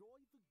 Enjoy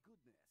the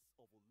goodness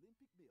of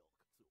Olympic milk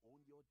to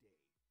own your day.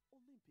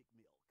 Olympic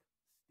milk.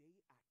 Stay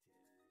active.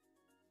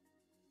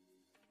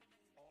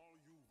 All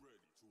you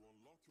ready to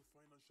unlock your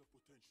financial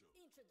potential.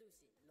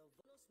 Introducing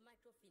Lovonos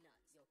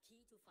Microfinance, your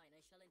key to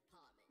financial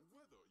empowerment.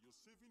 Whether you're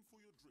saving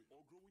for your dream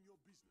or growing your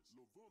business,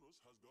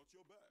 Lovonos has got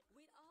your back.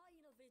 With our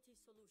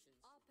innovative solutions,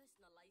 our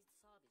personalized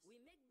service,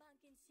 we make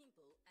banking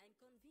simple and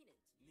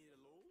convenient. Need a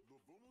loan?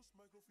 Lovonos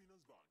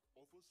Microfinance Bank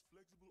offers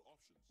flexible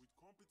options with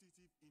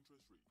competitive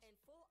interest rates. And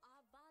for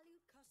our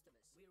valued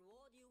customers, we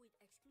reward you with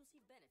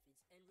exclusive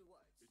benefits and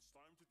rewards. It's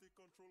time to take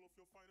control of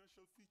your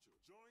financial future.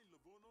 Join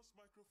Lovonos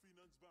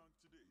Microfinance Bank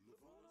today.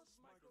 Lovonos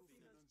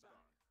Microfinance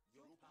Bank,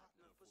 your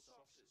partner for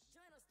success.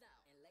 Join us now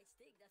and let's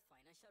take that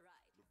financial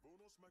ride.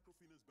 Lovonos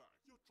Microfinance Bank,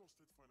 your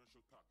trusted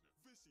financial partner.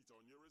 Visit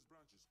our nearest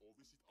branches or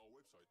visit our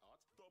website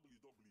at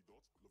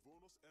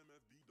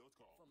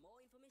www.lovonosmfb.com. For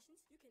more information,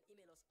 you can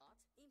email us at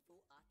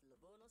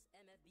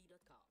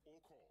info@lovonosmfb.com or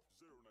call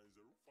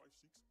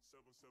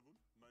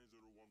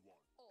 090-5677-9011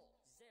 or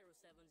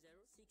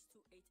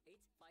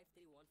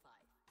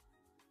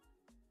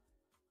 070-6288-5315.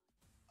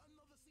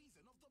 Another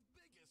season of the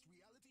biggest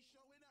reality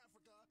show in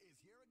Africa is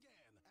here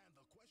again. And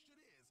the question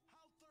is,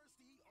 how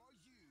thirsty are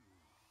you?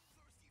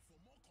 Thirsty for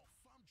more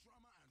confirmed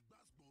drama and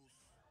basketballs?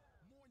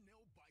 More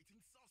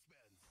nail-biting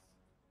suspense?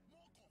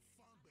 More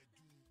confirmed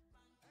bedu?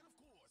 And of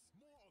course,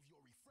 more of your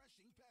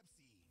refreshing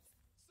Pepsi.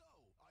 So,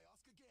 I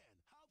ask again,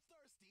 how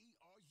thirsty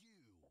are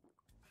you?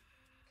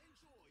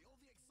 Enjoy all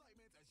the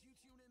excitement as you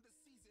tune in this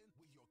season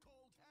with your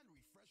cold and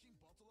refreshing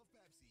bottle of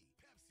Pepsi.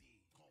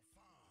 Pepsi,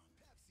 confirm.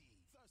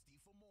 Pepsi,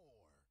 thirsty for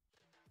more.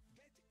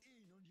 Get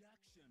in on the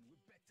action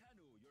with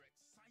Betano, your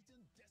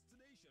exciting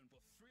destination for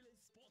thrilling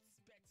sports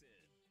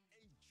betting.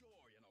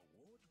 Enjoy an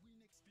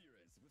award-winning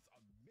experience with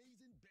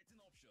amazing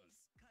betting options,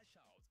 cash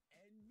out,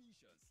 and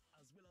missions,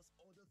 as well as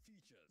other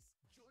features.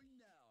 Join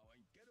now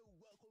and get a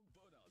welcome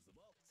bonus of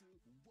up to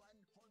 100,000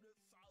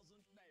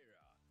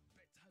 naira.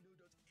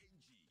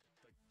 Betano.ng.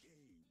 The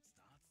game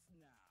starts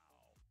now.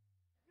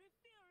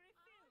 Refill.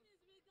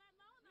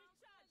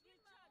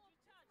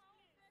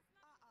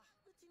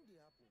 Wetin dey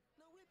happen?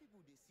 Na where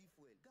people dey see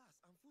fuel, gas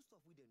and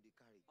foodstuff wey dem dey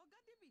carry.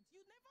 Oga David,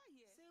 you never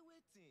hear? Say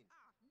wetin?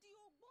 The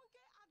ogbonge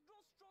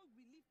Adron strong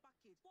relief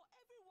package for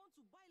everyone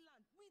to buy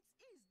land with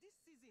ease this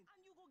season, and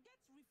you go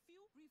get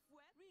refuel,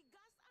 refuel,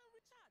 regas and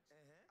recharge.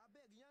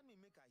 Abeg yarn me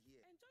make I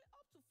hear. Enjoy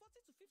up to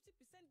 40 to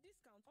 50%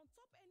 discount on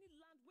top any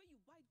land wey you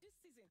buy this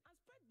season and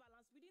spread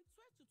balance within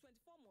 12 to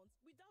 24 months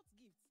without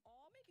gifts.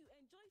 Or make you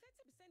enjoy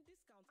 30%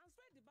 discount and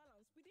spread the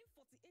balance within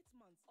 48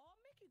 months. Or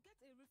make you get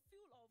a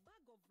refuel of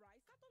bag of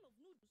rice, carton of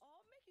noodles,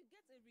 or make you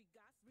get a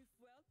regas,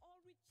 refuel, or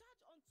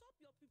recharge on top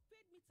your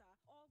prepaid meter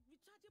or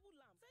rechargeable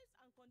lamp. Terms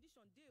and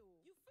condition dey o.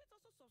 You fit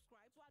also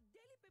subscribe to our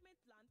daily payment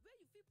plan where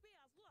you fit pay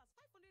as low as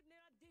 500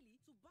 naira daily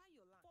to buy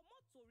your land. For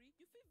more tori,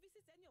 you fit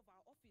visit any of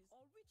our office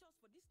or reach us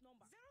for this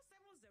number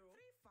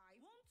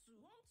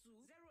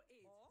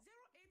 070-3512-1208 or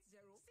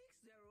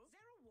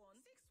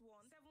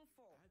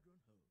 080-6001-6174.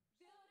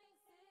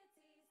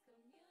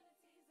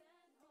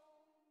 Adron Home.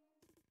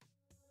 Building cities, communities,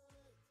 and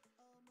homes.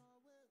 On my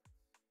way,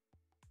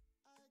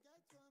 I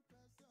got one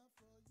question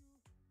for you.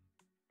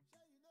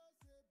 Sure you know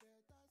say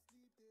better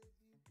sleep they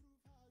improve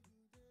how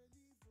you dey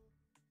live. Oh.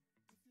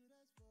 If you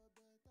rest for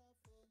better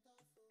phone like Muka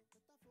phone,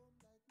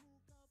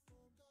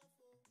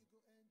 you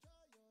go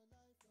enjoy your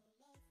life. Oh.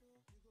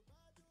 You go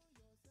battle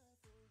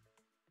yourself. Oh.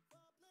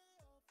 For play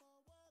or for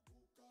work,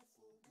 Muka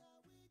phone. Now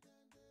we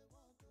then they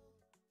want to.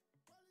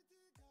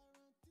 Quality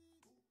guaranteed,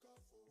 Muka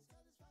phone.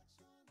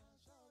 Satisfaction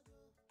assured.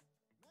 Oh.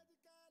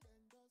 Medical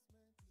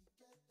endorsement, we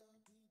get them.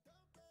 We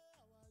don't pay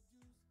our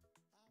dues.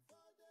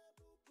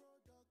 Affordable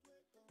product, we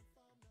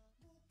confirm now.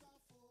 Muka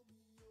for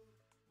me,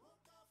 yo.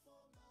 Muka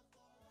for na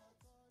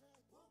correct.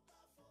 Muka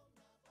for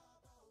na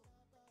baba,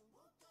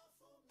 Muka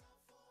for na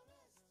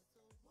forest.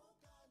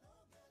 Muka no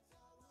get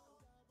yawa.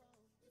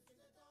 If you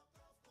dey talk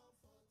of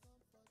comfort.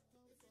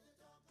 If you dey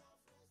talk of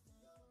rest,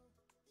 yo.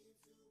 If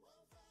you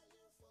want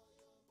value for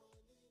your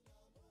money,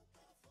 now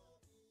Muka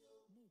for me,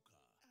 yo. Muka,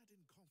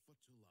 adding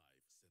comfort to life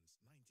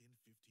since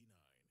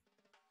 1959.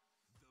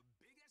 The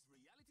biggest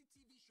reality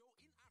TV show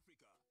in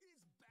Africa is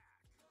back.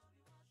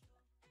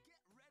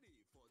 Get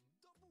ready for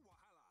double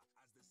wahala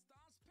as the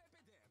stars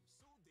pepper them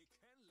so they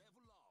can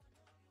level up.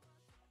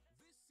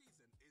 This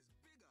season is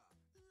bigger,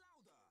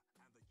 louder,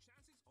 and the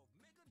chances of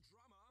mega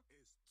drama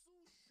is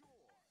too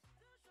sure.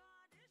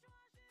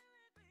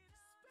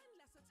 Spend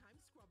lesser time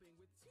scrubbing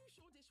with Too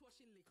Sure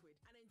dishwashing liquid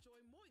and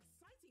enjoy more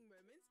exciting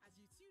moments as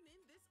you tune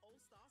in this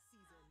All-Star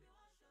season.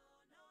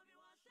 Too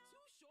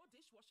Sure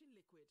dishwashing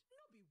liquid.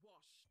 No be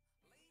wash.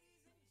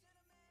 Ladies and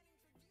gentlemen,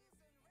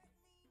 introducing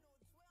Redmi Note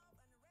 12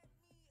 and Redmi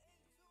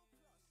A2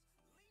 Plus.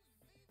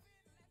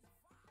 Live vivid, let's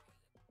ride.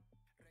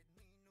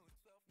 Redmi Note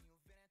 12, new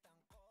variant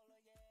and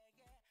color,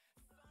 yeah.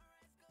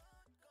 Sunrise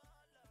gold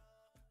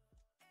color.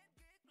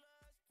 8 gig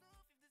plus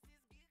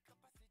 256 gig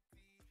capacity.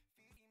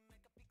 50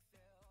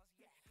 megapixels,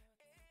 yeah.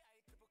 AI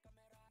triple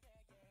camera,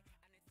 yeah.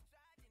 And it's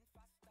charging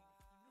faster.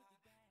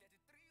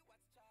 33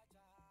 watts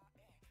charger,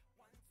 yeah.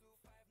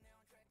 125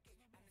 neon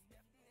 100K. And it's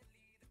definitely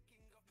the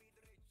king of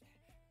mid-range.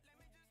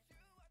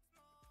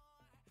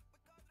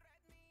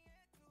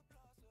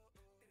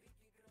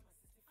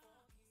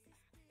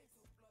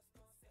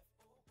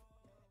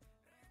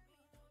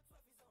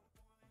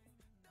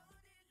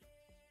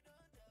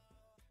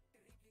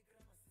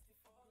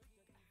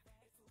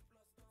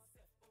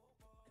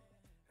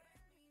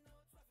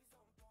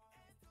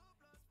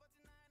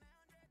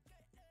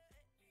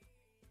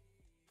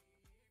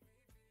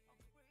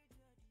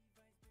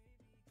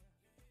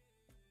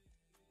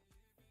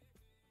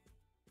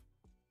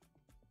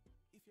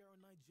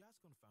 Jazz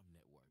Confirm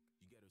Network,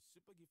 you get a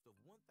super gift of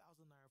 1,000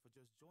 naira for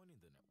just joining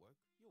the network.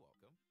 You're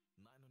welcome.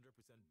 900%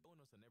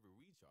 bonus on every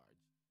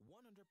recharge,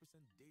 100%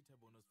 data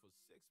bonus for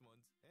 6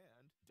 months,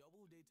 and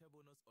double data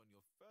bonus on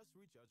your first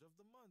recharge of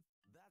the month.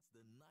 That's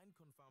the 9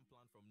 Confirm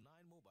plan from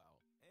 9 Mobile,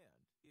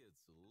 and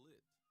it's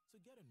lit. So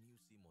get a new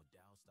SIM or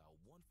dial star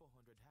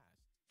 1400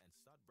 hash and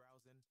start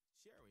browsing,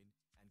 sharing,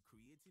 and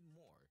creating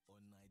more on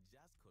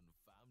Niger's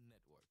Confirm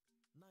Network.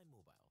 9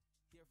 Mobile,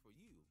 here for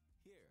you,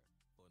 here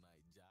for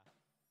Niger.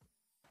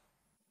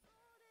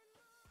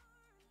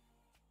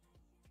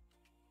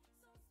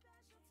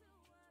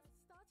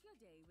 Start your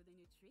day with the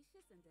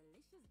nutritious and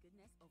delicious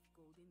goodness of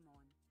Golden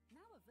Morn.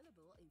 Now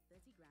available in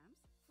 30 grams,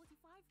 45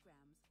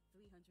 grams,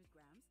 300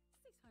 grams,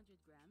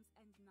 600 grams,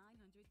 and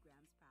 900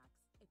 grams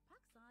packs. A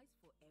pack size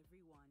for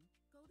everyone.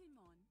 Golden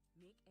Morn,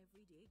 make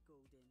every day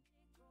golden.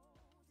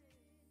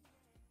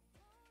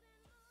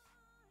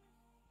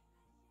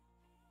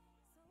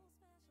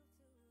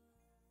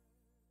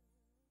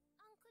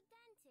 Uncle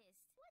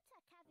Dentist, what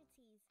are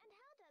cavities? And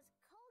how does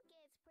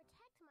Colgate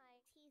protect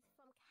my teeth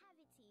from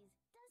cavities?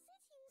 Does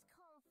it use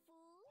Kung Fu?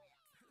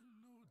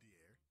 No,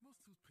 dear.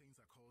 Most tooth pains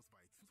are caused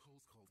by tooth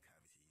holes called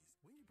cavities.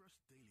 When you brush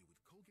daily with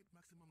Colgate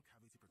Maximum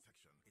Cavity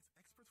Protection, its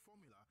expert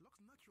formula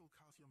locks natural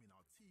calcium in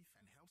our teeth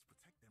and helps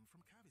protect them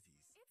from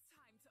cavities. It's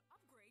time to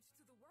upgrade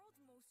to the world's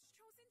most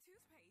chosen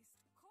toothpaste,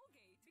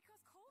 Colgate,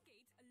 because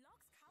Colgate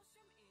locks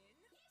calcium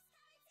in.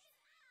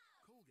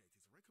 Colgate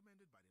is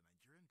recommended by the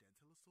Nigerian Dental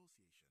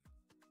Association.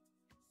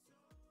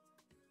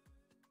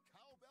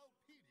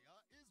 Cowbellpedia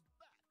is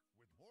back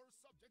with more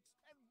subjects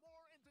and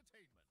more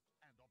entertainment,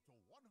 and up to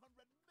 100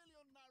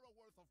 million naira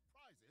worth of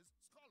prizes,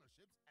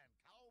 scholarships, and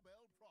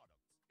cowbell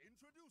products.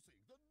 Introducing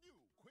the new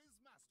quiz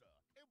master,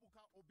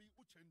 Ebuka Obi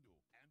Uchendu,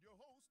 and your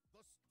host,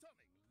 the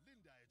stunning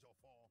Linda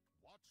Ejiofor.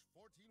 Watch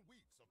 14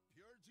 weeks of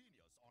pure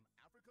genius on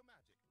Africa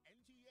Magic,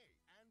 NTA,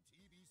 and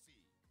TBC.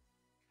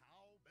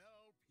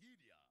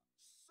 Cowbellpedia.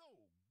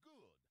 So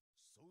good,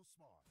 so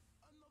smart.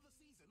 Another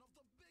season of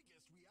the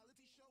biggest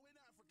reality show in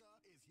Africa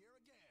is here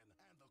again.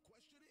 And the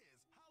question is,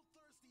 how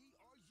thirsty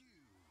are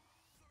you?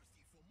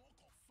 Thirsty for more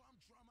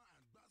confirmed drama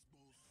and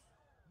basketballs?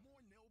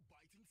 More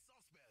nail-biting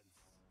suspense?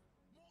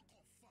 More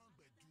confirmed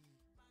bedu?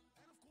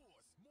 And of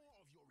course, more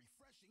of your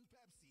refreshing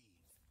Pepsi.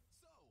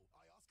 So,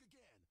 I ask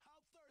again, how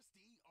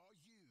thirsty are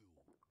you?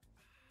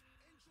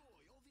 Enjoy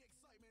all the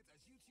excitement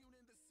as you tune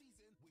in this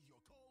season with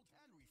your cold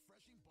and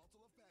refreshing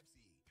bottle of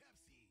Pepsi.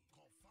 Pepsi,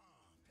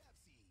 confirm.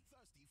 Pepsi,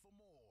 thirsty for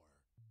more.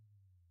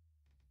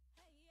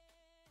 Hey,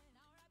 yeah,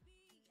 now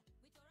Rabbi,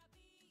 with your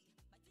Rabbi,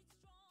 my teeth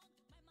strong,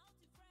 my mouth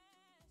is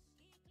fresh, it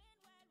clean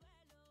well,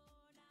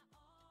 oh, now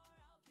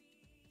Oral-B.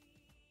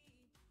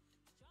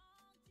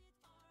 Strong teeth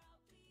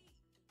Oral-B,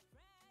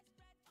 fresh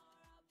bread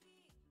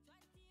Oral-B,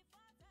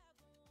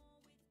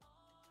 24/7 with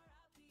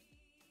Oral-B.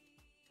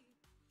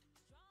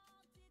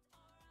 Strong teeth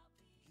Oral-B.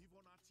 Give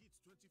on our teeth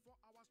 24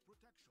 hours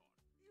protection.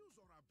 Use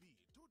Oral-B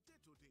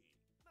today.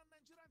 Na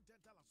Nigerian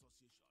Dental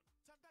Association.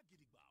 Sandra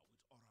Ezekwesili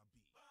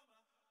with Oral-B.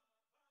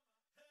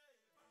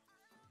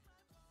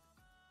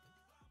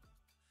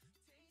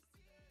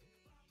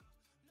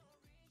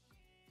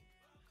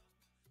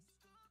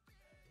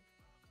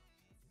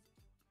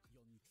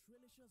 Your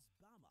Nutrilicious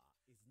Bama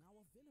is now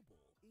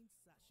available in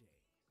sachet.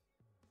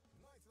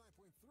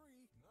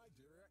 99.3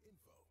 Nigeria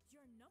Info.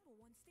 Your number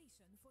one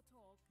station for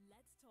talk.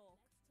 Let's talk.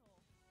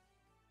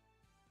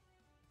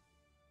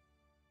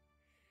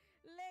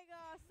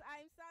 Lagos,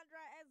 I'm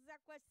Sandra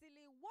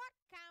Ezekwesili. What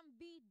can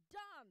be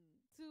done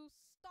to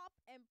stop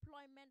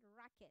employment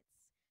rackets?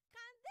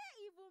 Can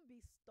they even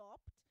be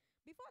stopped?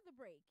 Before the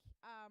break,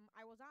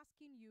 I was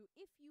asking you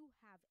if you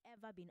have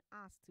ever been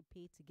asked to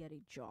pay to get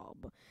a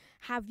job.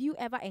 Have you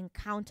ever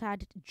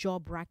encountered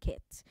job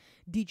racket?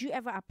 Did you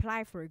ever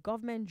apply for a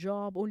government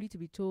job only to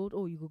be told,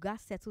 oh, you go gotta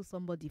settle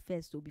somebody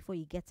first before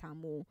you get a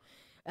more?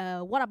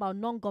 What about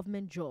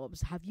non-government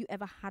jobs? Have you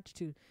ever had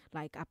to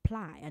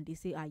apply and they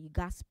say, you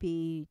guys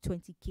pay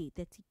 20K,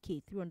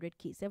 30K,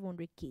 300K,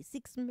 700K,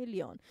 6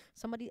 million?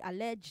 Somebody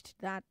alleged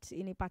that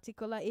in a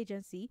particular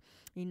agency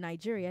in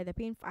Nigeria, they're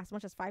paying as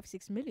much as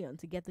 5-6 million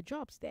to get the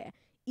jobs there.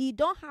 It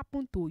don't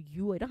happen to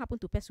you. It don't happen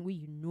to a person where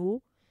you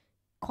know.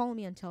 Call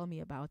me and tell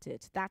me about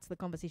it. That's the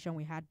conversation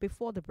we had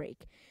before the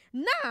break.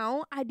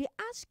 Now, I did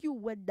ask you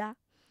whether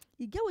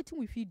you get what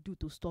we fit do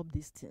to stop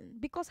this thing.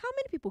 Because how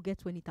many people get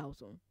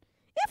 20,000?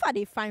 If I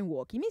dey find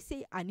work, you may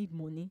say I need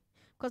money.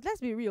 Because let's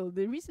be real,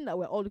 the reason that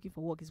we're all looking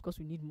for work is because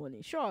we need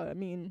money. Sure,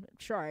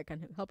 I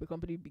can help a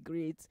company be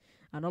great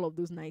and all of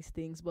those nice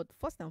things. But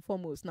first and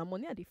foremost, now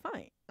money I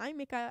define. I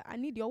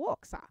need your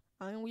work, sir.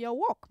 And your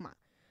work, ma.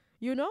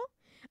 You know?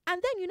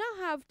 And then you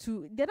now have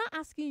to, they're not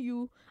asking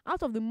you,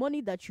 out of the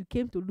money that you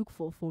came to look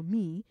for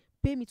me,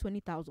 pay me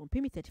 20,000, pay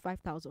me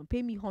 35,000,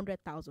 pay me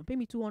 100,000, pay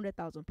me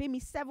 200,000, pay me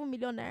 7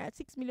 million naira,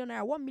 6 million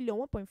naira, 1 million,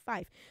 1.5.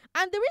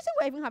 And the reason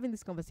we're even having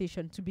this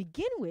conversation to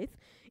begin with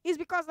is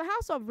because the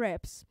House of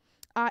Reps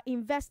are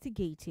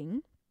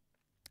investigating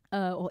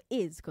or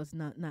is, because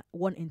not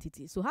one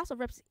entity. So House of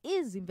Reps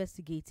is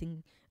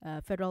investigating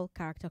Federal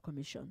Character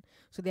Commission.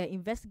 So they're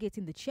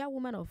investigating the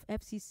chairwoman of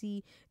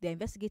FCC. They're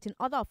investigating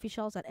other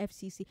officials at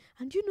FCC.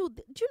 And do you know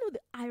the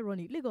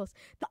irony, Lagos?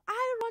 The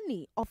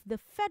irony of the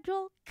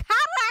Federal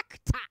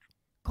Character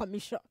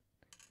Commission.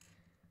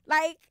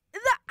 Like,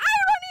 the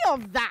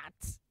irony of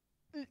that,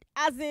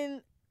 as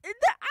in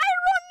the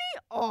irony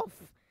of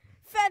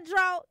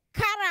Federal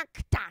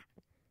Character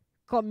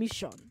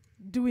Commission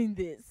doing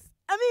this.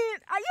 I mean,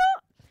 are you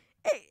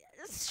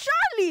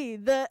surely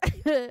the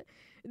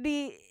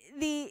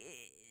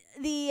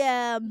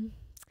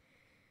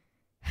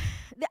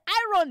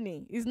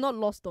irony is not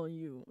lost on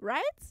you,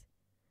 right?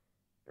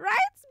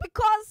 Right?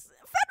 Because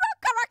Federal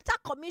Character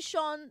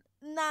Commission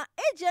na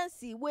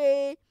agency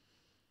where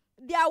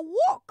their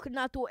work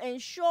na to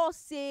ensure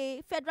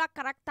say federal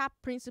character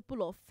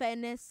principle of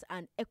fairness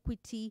and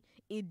equity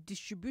in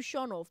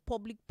distribution of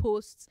public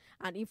posts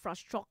and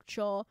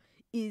infrastructure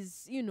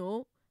is,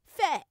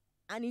 fair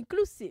and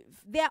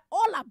inclusive. They're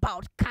all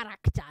about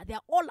character.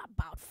 They're all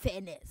about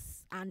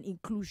fairness and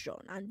inclusion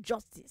and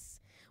justice.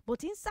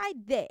 But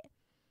inside there,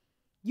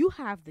 you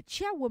have the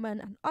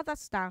chairwoman and other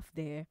staff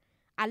there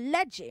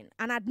alleging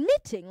and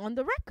admitting on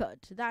the record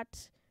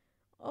that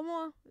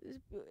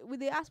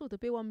they asked to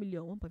pay 1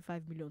 million,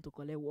 1.5 million to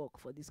collect work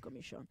for this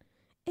commission.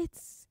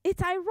 It's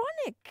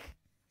ironic.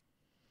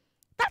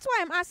 That's why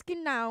I'm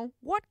asking now,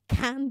 what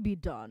can be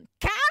done?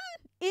 Can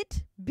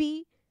it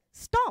be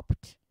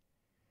stopped?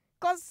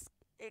 Because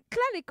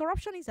clearly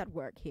corruption is at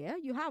work here.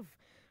 You have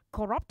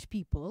corrupt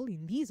people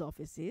in these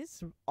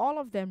offices, all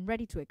of them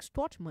ready to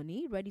extort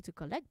money, ready to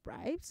collect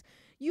bribes.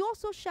 You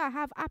also shall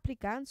have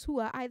applicants who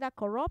are either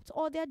corrupt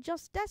or they're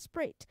just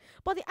desperate.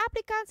 But the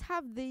applicants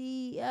have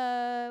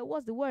the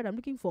what's the word I'm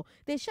looking for?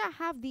 They shall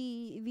have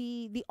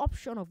the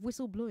option of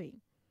whistleblowing.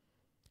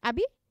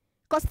 Abi?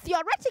 Because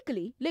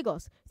theoretically,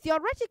 Lagos,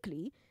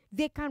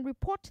 they can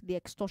report the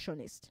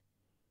extortionist.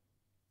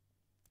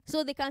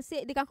 So they can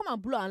come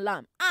and blow an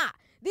alarm.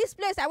 This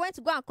place I went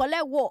to go and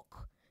collect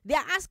work. They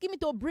are asking me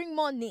to bring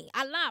money.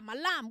 Alarm.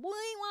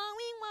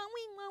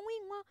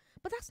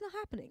 But that's not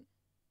happening.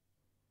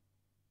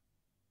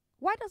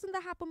 Why doesn't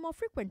that happen more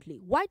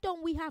frequently? Why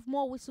don't we have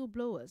more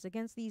whistleblowers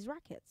against these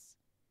rackets?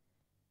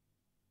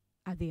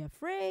 Are they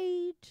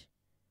afraid?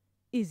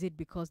 Is it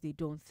because they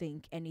don't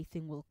think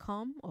anything will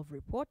come of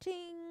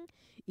reporting?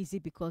 Is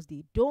it because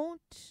they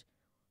don't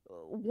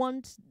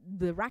want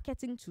the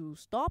racketing to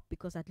stop,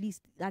 because at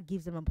least that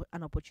gives them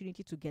an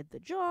opportunity to get the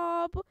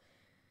job?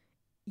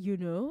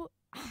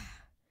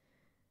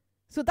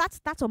 So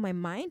that's on my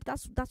mind.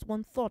 That's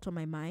one thought on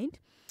my mind.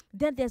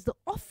 Then there's the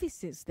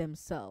offices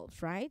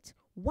themselves, right?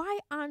 Why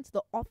aren't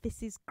the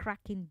offices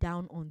cracking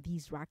down on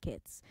these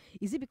rackets?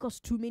 Is it because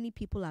too many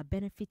people are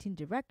benefiting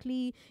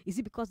directly? Is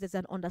it because there's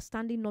an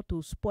understanding not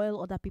to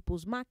spoil other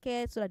people's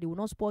markets so that they will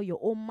not spoil your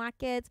own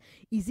market?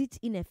 Is it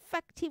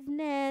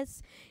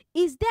ineffectiveness?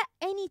 Is there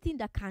anything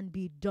that can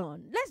be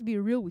done? Let's be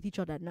real with each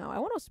other now. I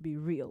want us to be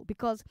real,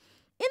 because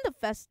in the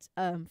first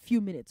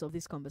few minutes of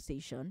this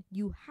conversation,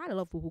 you had a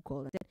lot of people who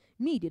called and said,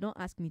 me, they don't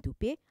ask me to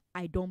pay,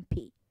 I don't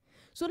pay.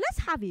 So let's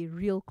have a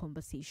real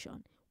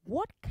conversation.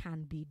 What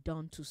can be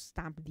done to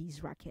stamp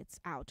these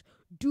rackets out?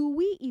 Do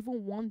we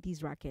even want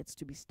these rackets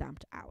to be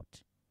stamped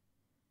out?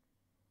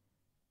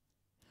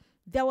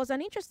 There was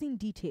an interesting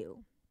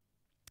detail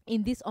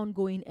in this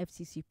ongoing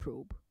FCC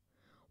probe.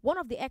 One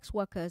of the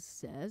ex-workers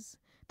says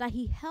that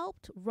he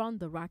helped run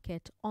the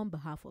racket on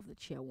behalf of the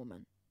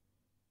chairwoman.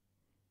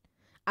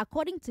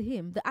 According to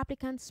him, the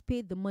applicants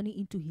paid the money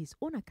into his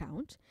own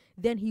account,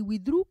 then he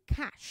withdrew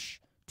cash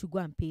to go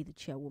and pay the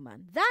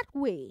chairwoman. That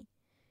way,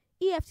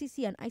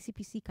 EFCC and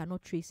ICPC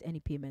cannot trace any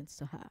payments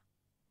to her.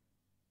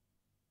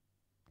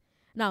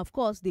 Now, of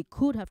course, they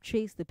could have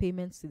traced the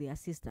payments to the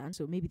assistant,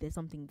 so maybe there's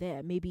something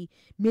there. Maybe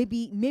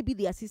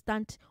the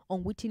assistant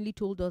unwittingly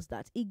told us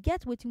that it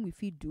gets waiting we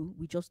fit do,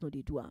 we just know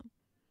they do.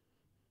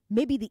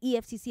 Maybe the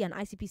EFCC and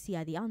ICPC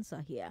are the answer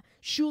here.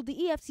 Should the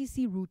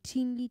EFCC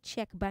routinely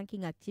check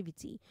banking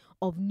activity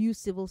of new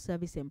civil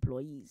service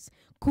employees?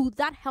 Could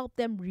that help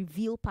them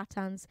reveal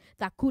patterns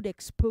that could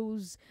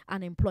expose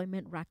an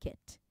employment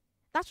racket?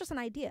 That's just an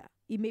idea.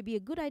 It may be a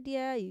good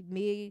idea. It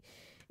may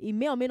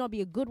or may not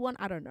be a good one.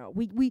 I don't know.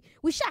 We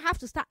shall have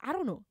to start. I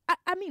don't know.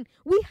 I mean,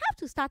 we have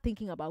to start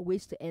thinking about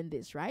ways to end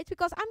this, right?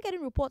 Because I'm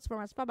getting reports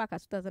from as far back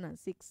as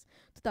 2006,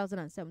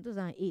 2007,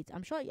 2008.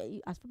 I'm sure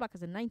as far back as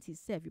the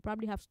 90s, you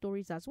probably have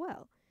stories as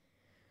well.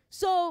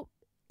 So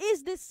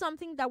is this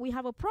something that we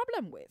have a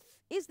problem with?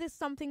 Is this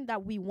something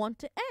that we want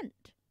to end?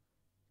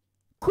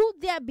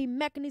 Could there be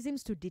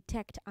mechanisms to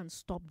detect and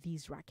stop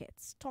these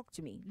rackets? Talk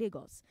to me,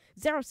 Lagos.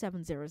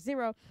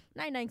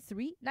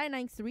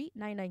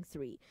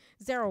 0700-993-993-993.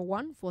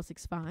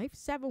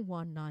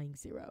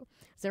 01465-7190.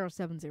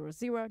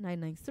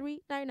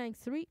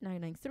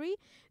 0700-993-993-993.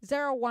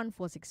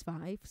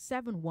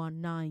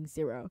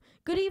 01465-7190.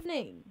 Good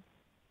evening.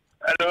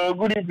 Hello,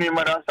 good evening,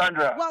 Madam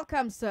Sandra.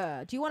 Welcome,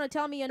 sir. Do you want to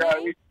tell me your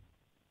name?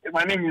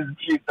 My name is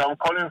Keith. I'm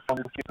calling from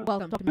the city.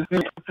 Welcome. Talk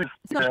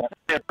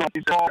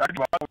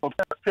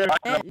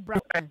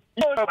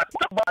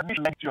about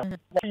admission lecture.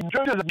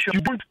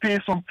 You don't pay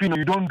something or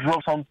you don't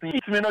drop something,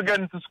 it may not get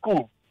into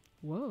school.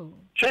 Whoa.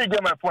 Sure, you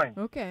get my point.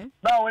 Okay.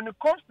 Now, when it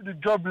comes to the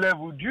job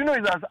level, do you know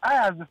it's as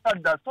high as the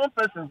fact that some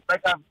persons,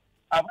 like I've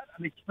had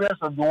an experience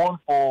of the one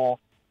for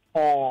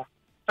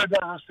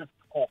Federal Road Safety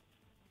Corps.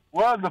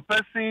 Well, the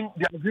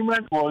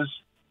agreement was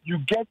you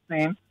get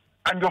in,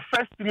 and your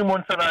first 3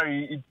 months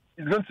salary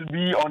is going to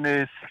be on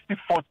a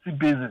 60-40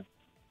 basis.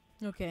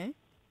 Okay.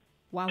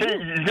 Wow. So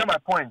you get my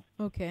point.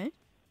 Okay.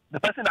 The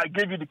person that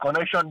gave you the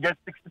connection gets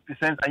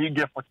 60% and you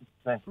get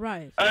 40%.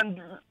 Right.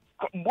 And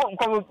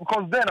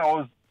because then I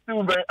was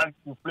still very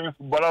active playing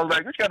football, I was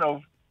like, which kind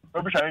of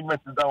rubbish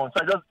arrangement is that one?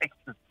 So I just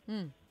exited.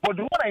 But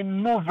the one I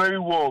know very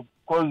well,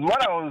 because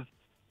when I was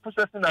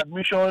processing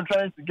admission,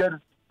 trying to get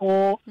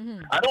school,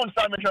 I don't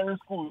start mentioning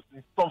schools.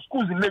 Some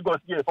schools in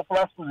Lagos here,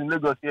 popular schools in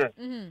Lagos here.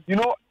 You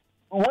know,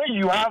 when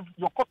you have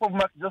your cut-off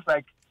mark, just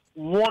like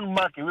 1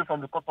 mark away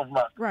from the cut-off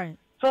mark. Right.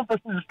 Some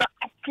persons will start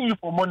asking you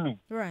for money.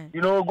 Right.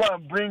 You know, go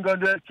and bring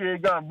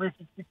 100K, go and bring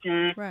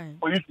 50K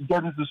for you to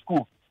get into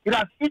school. It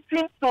has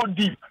eaten so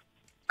deep.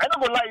 I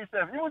don't go lie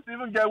yourself. Even to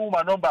even get a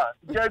woman number,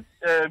 get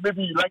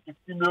maybe you like a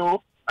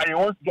female and you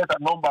want to get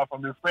a number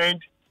from a friend,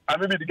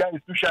 and maybe the guy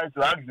is too shy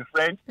to ask the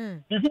friend.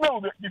 The female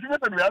will be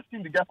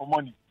asking the guy for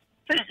money.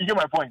 See, you get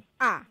my point.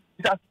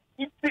 It has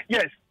eaten.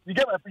 Yes, you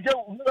get what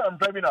I'm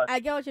driving at. I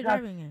get what you're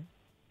driving at.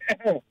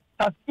 It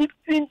has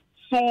eaten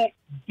so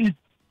deep.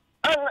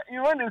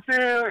 And when they say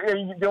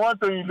they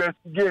want to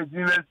investigate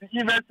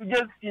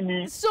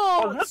in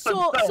So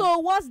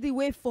what's the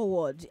way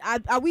forward?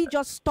 Are we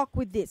just stuck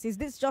with this? Is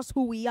this just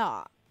who we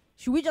are?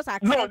 Should we just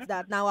accept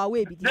that now our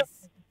way be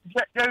this?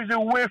 There is a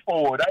way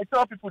forward. I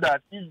tell people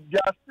that if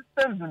there are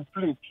systems in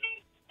place,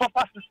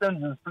 proper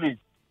systems in place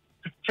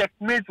to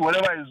checkmate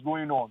whatever is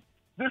going on,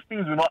 these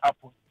things will not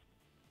happen.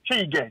 Sure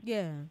you get?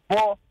 Yeah.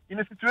 But in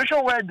a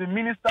situation where the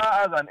minister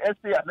has an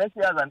essay, an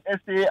essay has an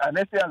essay, an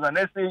essay has an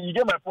essay, you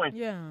get my point?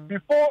 Yeah.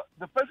 Before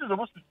the person is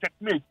supposed to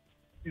checkmate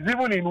is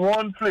even in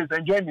one place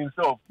enjoying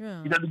himself.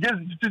 Yeah. He delegates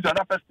the duty to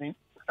another person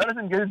gets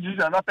the duty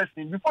to another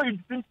person. Before you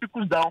think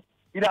trickles down,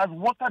 it has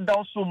watered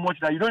down so much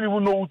that you don't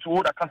even know who to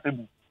hold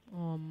accountable.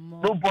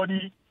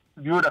 Nobody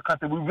to be held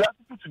accountable. If we have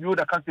people to be held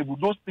accountable,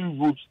 those things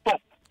will stop.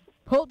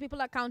 Hold people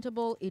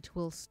accountable, it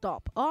will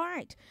stop. All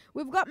right.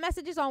 We've got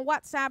messages on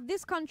WhatsApp.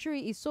 This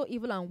country is so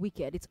evil and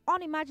wicked. It's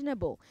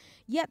unimaginable.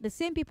 Yet the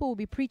same people will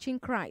be preaching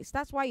Christ.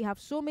 That's why you have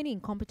so many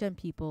incompetent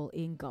people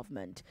in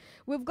government.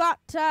 We've got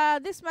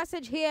this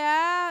message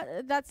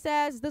here that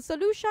says the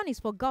solution is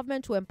for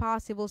government to empower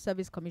Civil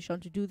Service Commission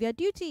to do their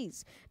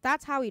duties.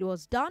 That's how it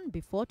was done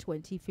before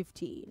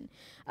 2015.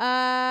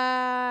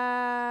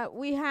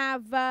 We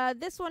have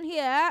this one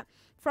here.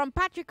 From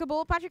Patrick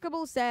Kabul. Patrick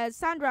Kabul says,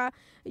 Sandra,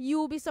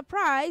 you'll be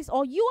surprised,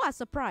 or you are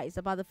surprised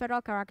about the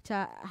federal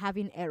character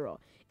having error.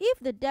 If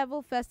the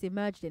devil first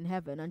emerged in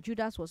heaven and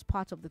Judas was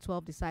part of the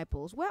 12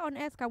 disciples, where on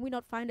earth can we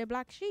not find a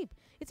black sheep?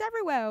 It's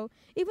everywhere.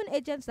 Even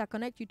agents that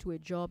connect you to a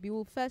job, you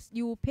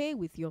will pay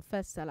with your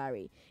first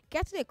salary.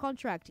 Getting a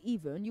contract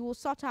even, you will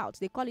sort out.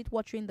 They call it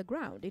watering the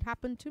ground. It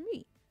happened to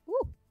me.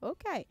 Ooh,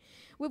 okay.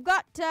 We've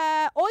got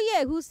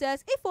Oye who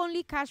says, if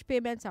only cash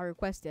payments are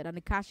requested and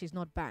the cash is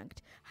not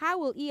banked, how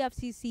will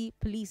EFCC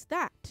police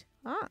that?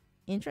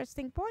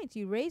 Interesting point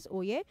you raise,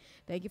 Oye.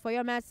 Thank you for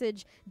your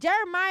message.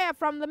 Jeremiah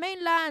from the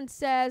mainland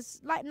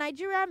says, like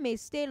Nigeria may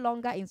stay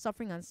longer in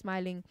suffering and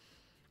smiling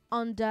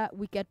under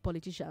wicked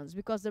politicians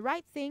because the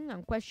right thing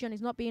and question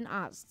is not being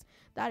asked.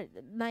 That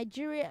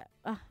Nigeria,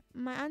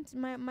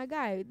 my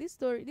guy, this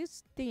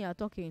thing you're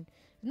talking,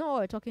 no,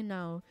 we're talking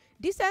now.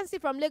 Decency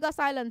from Lagos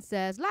Island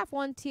says, laugh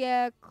one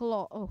tear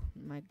claw. Oh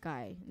my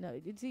guy, no,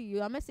 you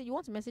want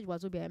to message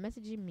Wazobia, you're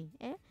messaging me,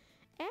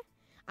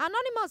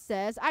 Anonymous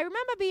says, I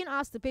remember being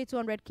asked to pay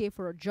 200K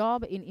for a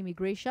job in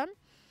immigration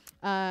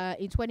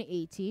in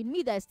 2018.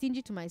 Me that is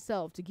stingy to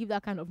myself to give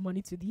that kind of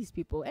money to these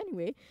people.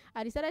 Anyway,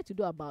 I decided to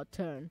do about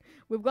turn.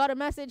 We've got a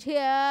message here.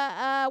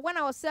 When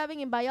I was serving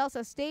in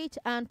Bayelsa State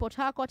and Port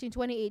Harcourt in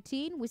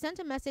 2018, we sent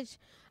a message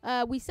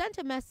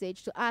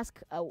to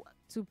ask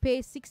to pay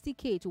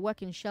 60K to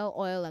work in Shell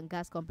Oil and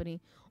Gas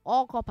Company.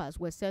 All coppers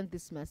were sent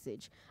this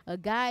message. A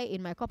guy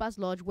in my coppers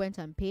lodge went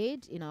and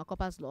paid in our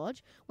coppers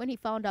lodge. When he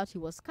found out he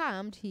was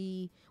scammed,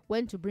 he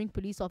went to bring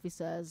police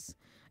officers.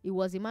 It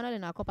was Emmanuel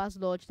in our coppers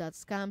lodge that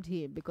scammed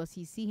him because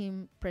he see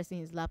him pressing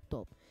his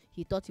laptop.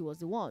 He thought he was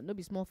the one. No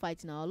be small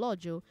fight in our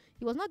lodge.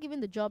 He was not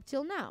given the job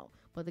till now.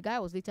 But the guy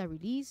was later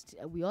released.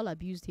 We all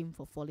abused him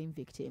for falling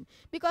victim.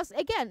 Because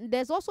again,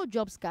 there's also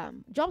job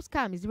scam. Job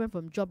scam is different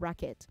from job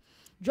racket.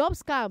 Job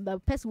scam, the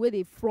person where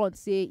they front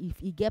say if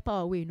he get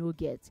power away, no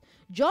get.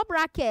 Job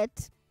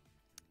racket,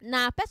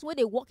 now person where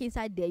they walk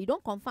inside there, you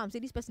don't confirm say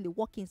this person they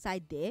walk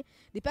inside there.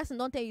 The person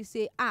don't tell you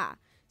say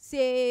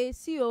say,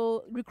 see,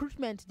 oh,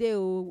 recruitment there,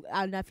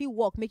 and if you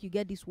work, make you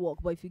get this work.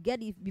 But if you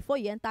get it before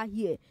you enter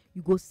here,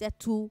 you go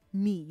settle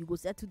me, you go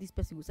settle this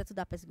person, you go settle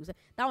that person, you go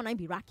settle. That one might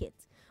be racket.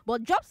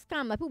 But job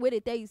scam, like people where they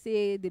tell you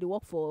say they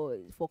work for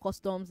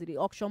customs, they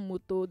auction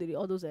motor, they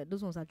all those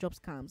ones are job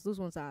scams. Those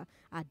ones are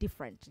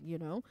different,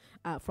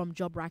 from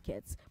job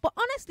rackets. But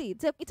honestly,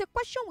 it's a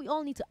question we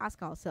all need to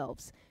ask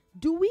ourselves.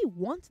 Do we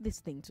want this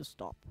thing to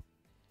stop?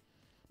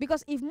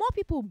 Because if more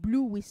people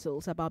blew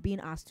whistles about being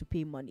asked to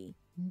pay money,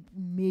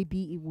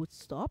 maybe it would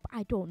stop.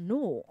 I don't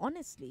know,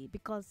 honestly,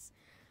 because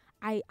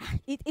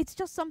it's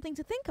just something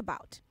to think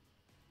about.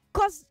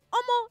 Because,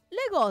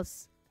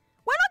 Lagos,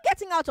 we're not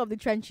getting out of the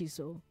trenches,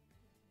 so.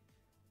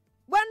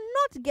 We're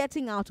not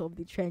getting out of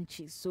the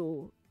trenches,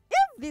 so.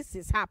 If this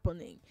is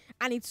happening,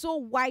 and it's so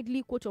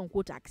widely,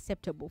 quote-unquote,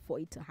 acceptable for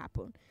it to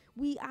happen,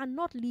 we are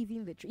not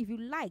leaving the if you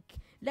like,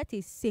 let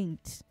a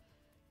saint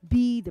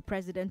be the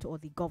president or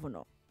the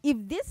governor. If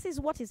this is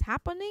what is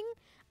happening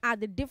at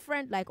the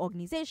different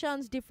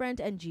organizations, different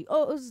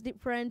NGOs,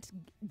 different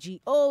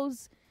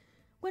GOs,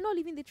 we're not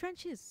leaving the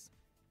trenches.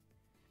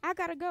 I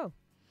gotta go.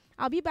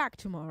 I'll be back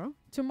tomorrow.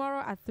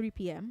 Tomorrow at 3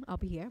 p.m. I'll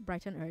be here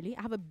bright and early.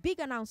 I have a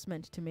big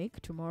announcement to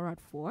make tomorrow at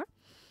 4.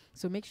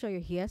 So make sure you're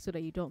here so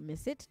that you don't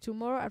miss it.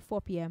 Tomorrow at 4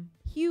 p.m.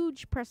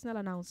 Huge personal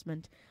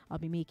announcement I'll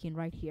be making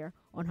right here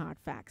on Hard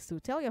Facts. So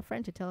tell your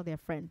friend to tell their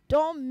friend.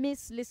 Don't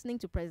miss listening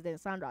to President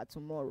Sandra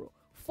tomorrow.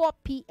 4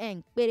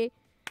 p.m.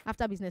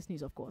 After business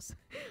news, of course.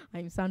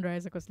 I'm Sandra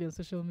Ezekwesili on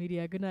social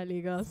media. Good night,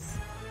 Lagos.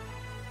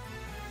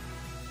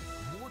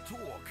 More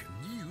talk,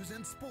 news,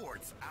 and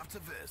sports after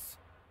this.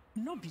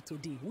 Not be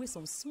today, where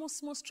some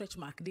small stretch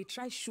mark, they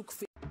try shook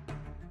face.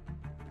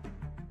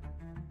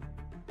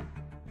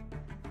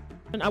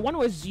 And I want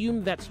to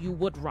assume that you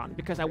would run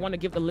because I want to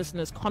give the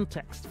listeners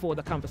context for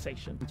the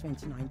conversation. In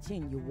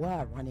 2019, you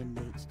were running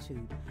mate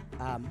to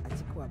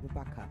Atiku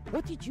Abubakar.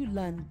 What did you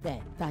learn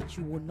then that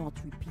you will not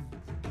repeat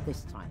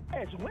this time?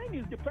 Yes, when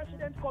is the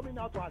president coming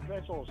out to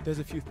address us? There's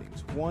a few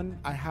things. One,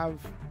 I have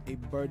a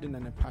burden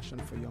and a passion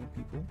for young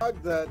people. The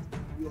fact that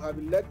you have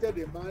elected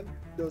a man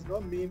does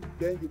not mean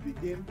then you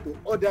begin to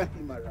order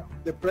him around.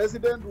 The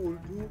president will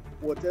do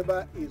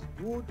whatever is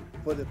good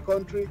for the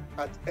country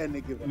at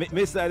any given time.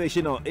 Mr.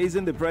 Adeshino,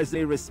 isn't the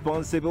president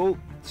responsible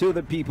to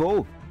the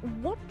people?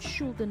 What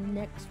should the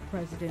next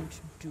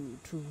president do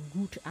to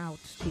root out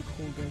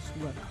stakeholders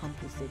who are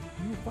complicit?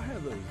 You fire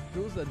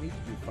those that need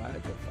to be fired are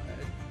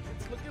fired.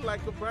 It's looking like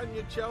a brand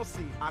new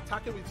Chelsea,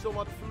 attacking with so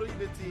much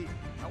fluidity.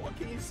 And what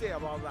can you say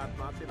about that,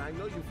 Martin? I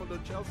know you follow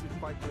Chelsea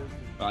quite closely.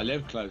 I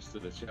live close to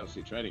the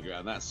Chelsea training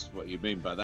ground. That's what you mean by that.